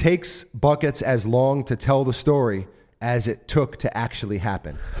it takes Buckets as long to tell the story as it took to actually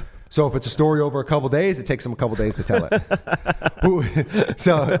happen. So if it's a story over a couple days, it takes them a couple days to tell it.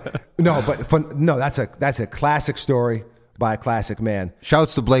 So that's a classic story by a classic man.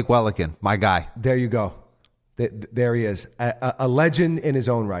 Shouts to Blake Wellican, my guy. There you go. There he is, a legend in his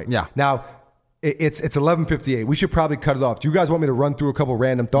own right. Yeah. Now it's 11:58. We should probably cut it off. Do you guys want me to run through a couple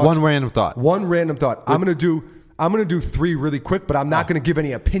random thoughts? One random thought. I'm gonna do 3 really quick, but I'm not gonna give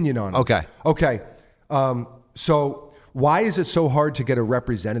any opinion on them. Okay. So why is it so hard to get a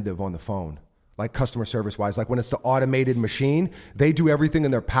representative on the phone, like customer service wise? Like when it's the automated machine, they do everything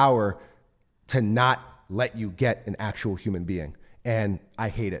in their power to not let you get an actual human being, and I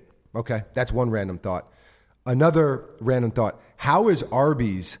hate it. Okay, that's one random thought. Another random thought: how is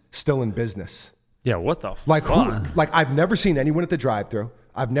Arby's still in business? Yeah, what the Like fuck? who? Like I've never seen anyone at the drive-thru.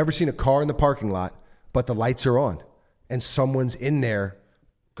 I've never seen a car in the parking lot, but the lights are on, and someone's in there,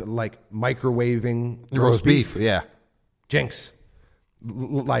 like microwaving Roast beef. Yeah. Jinx.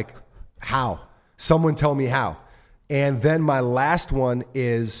 Like how? Someone tell me how. And then my last one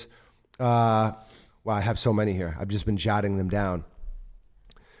is, I have so many here. I've just been jotting them down.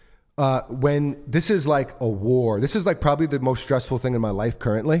 When this is like a war, this is like probably the most stressful thing in my life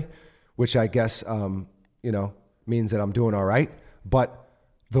currently, which I guess, means that I'm doing all right. But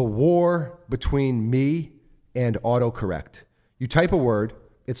the war between me and autocorrect. You type a word,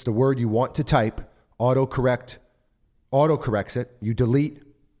 it's the word you want to type, autocorrects it, you delete,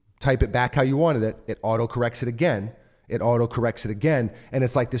 type it back how you wanted it, it autocorrects it again, and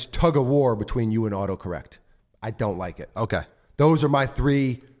it's like this tug of war between you and autocorrect. I don't like it. Okay. Those are my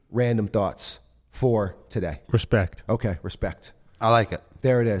 3 random thoughts for today. Respect. Okay, respect. I like it.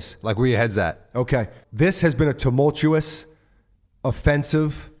 There it is. Like where your head's at. Okay. This has been a tumultuous,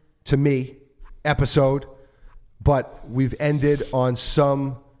 offensive to me episode, but we've ended on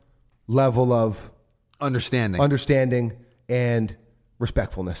some level of understanding and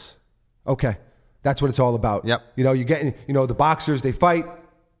respectfulness. Okay. That's what it's all about. Yep. You get, the boxers, they fight,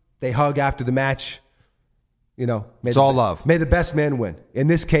 they hug after the match. It's all love. May the best man win. In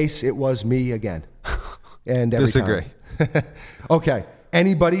this case, it was me again. And every Disagree. time. Okay.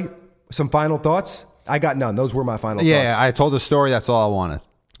 Anybody, some final thoughts? I got none. Those were my final thoughts. Yeah, I told the story. That's all I wanted.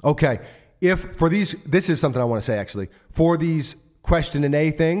 Okay. This is something I want to say actually. For these question and A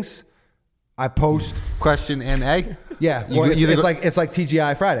things, I post Question and A? Yeah, well, it's like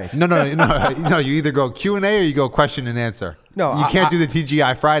TGI Fridays. No. You either go Q&A or you go question and answer. No, you can't do the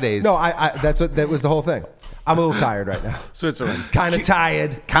TGI Fridays. No, that was the whole thing. I'm a little tired right now. Switzerland. Kind of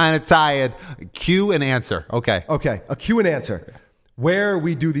tired. Q and answer. Okay. Okay, a Q and answer. Where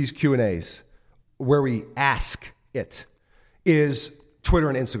we do these Q&As, where we ask it, is Twitter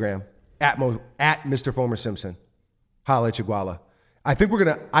and Instagram, at Mr. Fomer Simpson. Holla at Chiguala. I think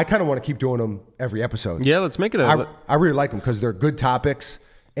I kind of want to keep doing them every episode. Yeah, let's make it I really like them because they're good topics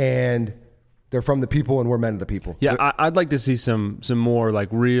and they're from the people and we're men of the people. Yeah, I'd like to see some more like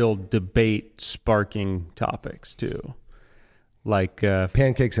real debate sparking topics too. Like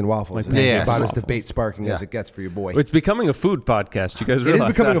pancakes and waffles. Like about as debate sparking as it gets for your boy. It's becoming a food podcast. You guys realize it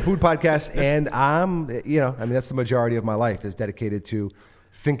is becoming that? a food podcast, and that's the majority of my life is dedicated to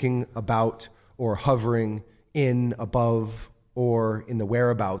thinking about or hovering in, above, or in the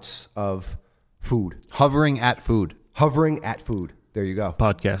whereabouts of food. Hovering at food. There you go.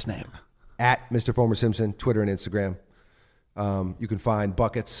 Podcast name. At Mr. Fomer Simpson, Twitter and Instagram. You can find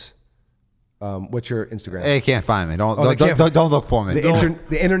Buckets. What's your Instagram? They can't find me. Don't look for me.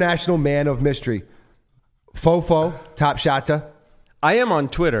 The international man of mystery. Fofo, Top Shotta. I am on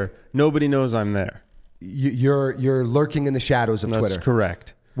Twitter. Nobody knows I'm there. You're lurking in the shadows of Twitter. That's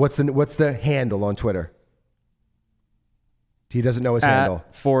correct. What's the handle on Twitter? He doesn't know his handle.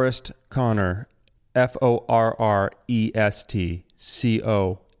 Forrest Connor. FORRESTCONNER.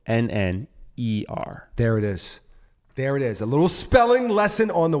 There it is. A little spelling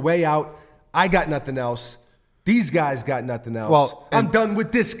lesson on the way out. I got nothing else. These guys got nothing else. Well, I'm done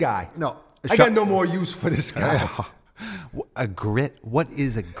with this guy. No. I got no more use for this guy. A grit? What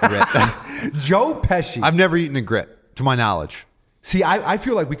is a grit? Joe Pesci. I've never eaten a grit, to my knowledge. See, I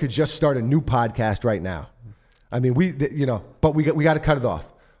feel like we could just start a new podcast right now. I mean, but we got to cut it off.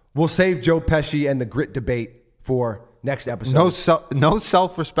 We'll save Joe Pesci and the grit debate for next episode. No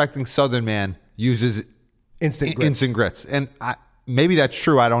self-respecting Southern man uses instant grits. And maybe that's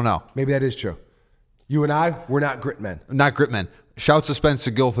true. I don't know. Maybe that is true. You and I, we're not grit men. Not grit men. Shouts to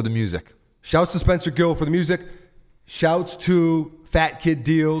Spencer Gill for the music. Shouts to Fat Kid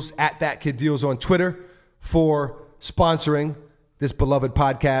Deals, at Fat Kid Deals on Twitter for sponsoring this beloved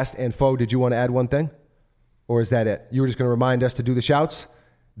podcast. And Fo, did you want to add one thing? Or is that it? You were just going to remind us to do the shouts?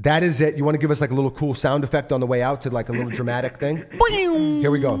 That is it. You want to give us like a little cool sound effect on the way out to like a little dramatic thing?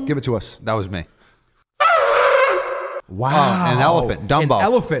 Here we go. Give it to us. That was me. Wow. An elephant. Dumbo. An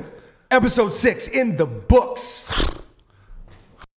elephant. Episode 6 in the books.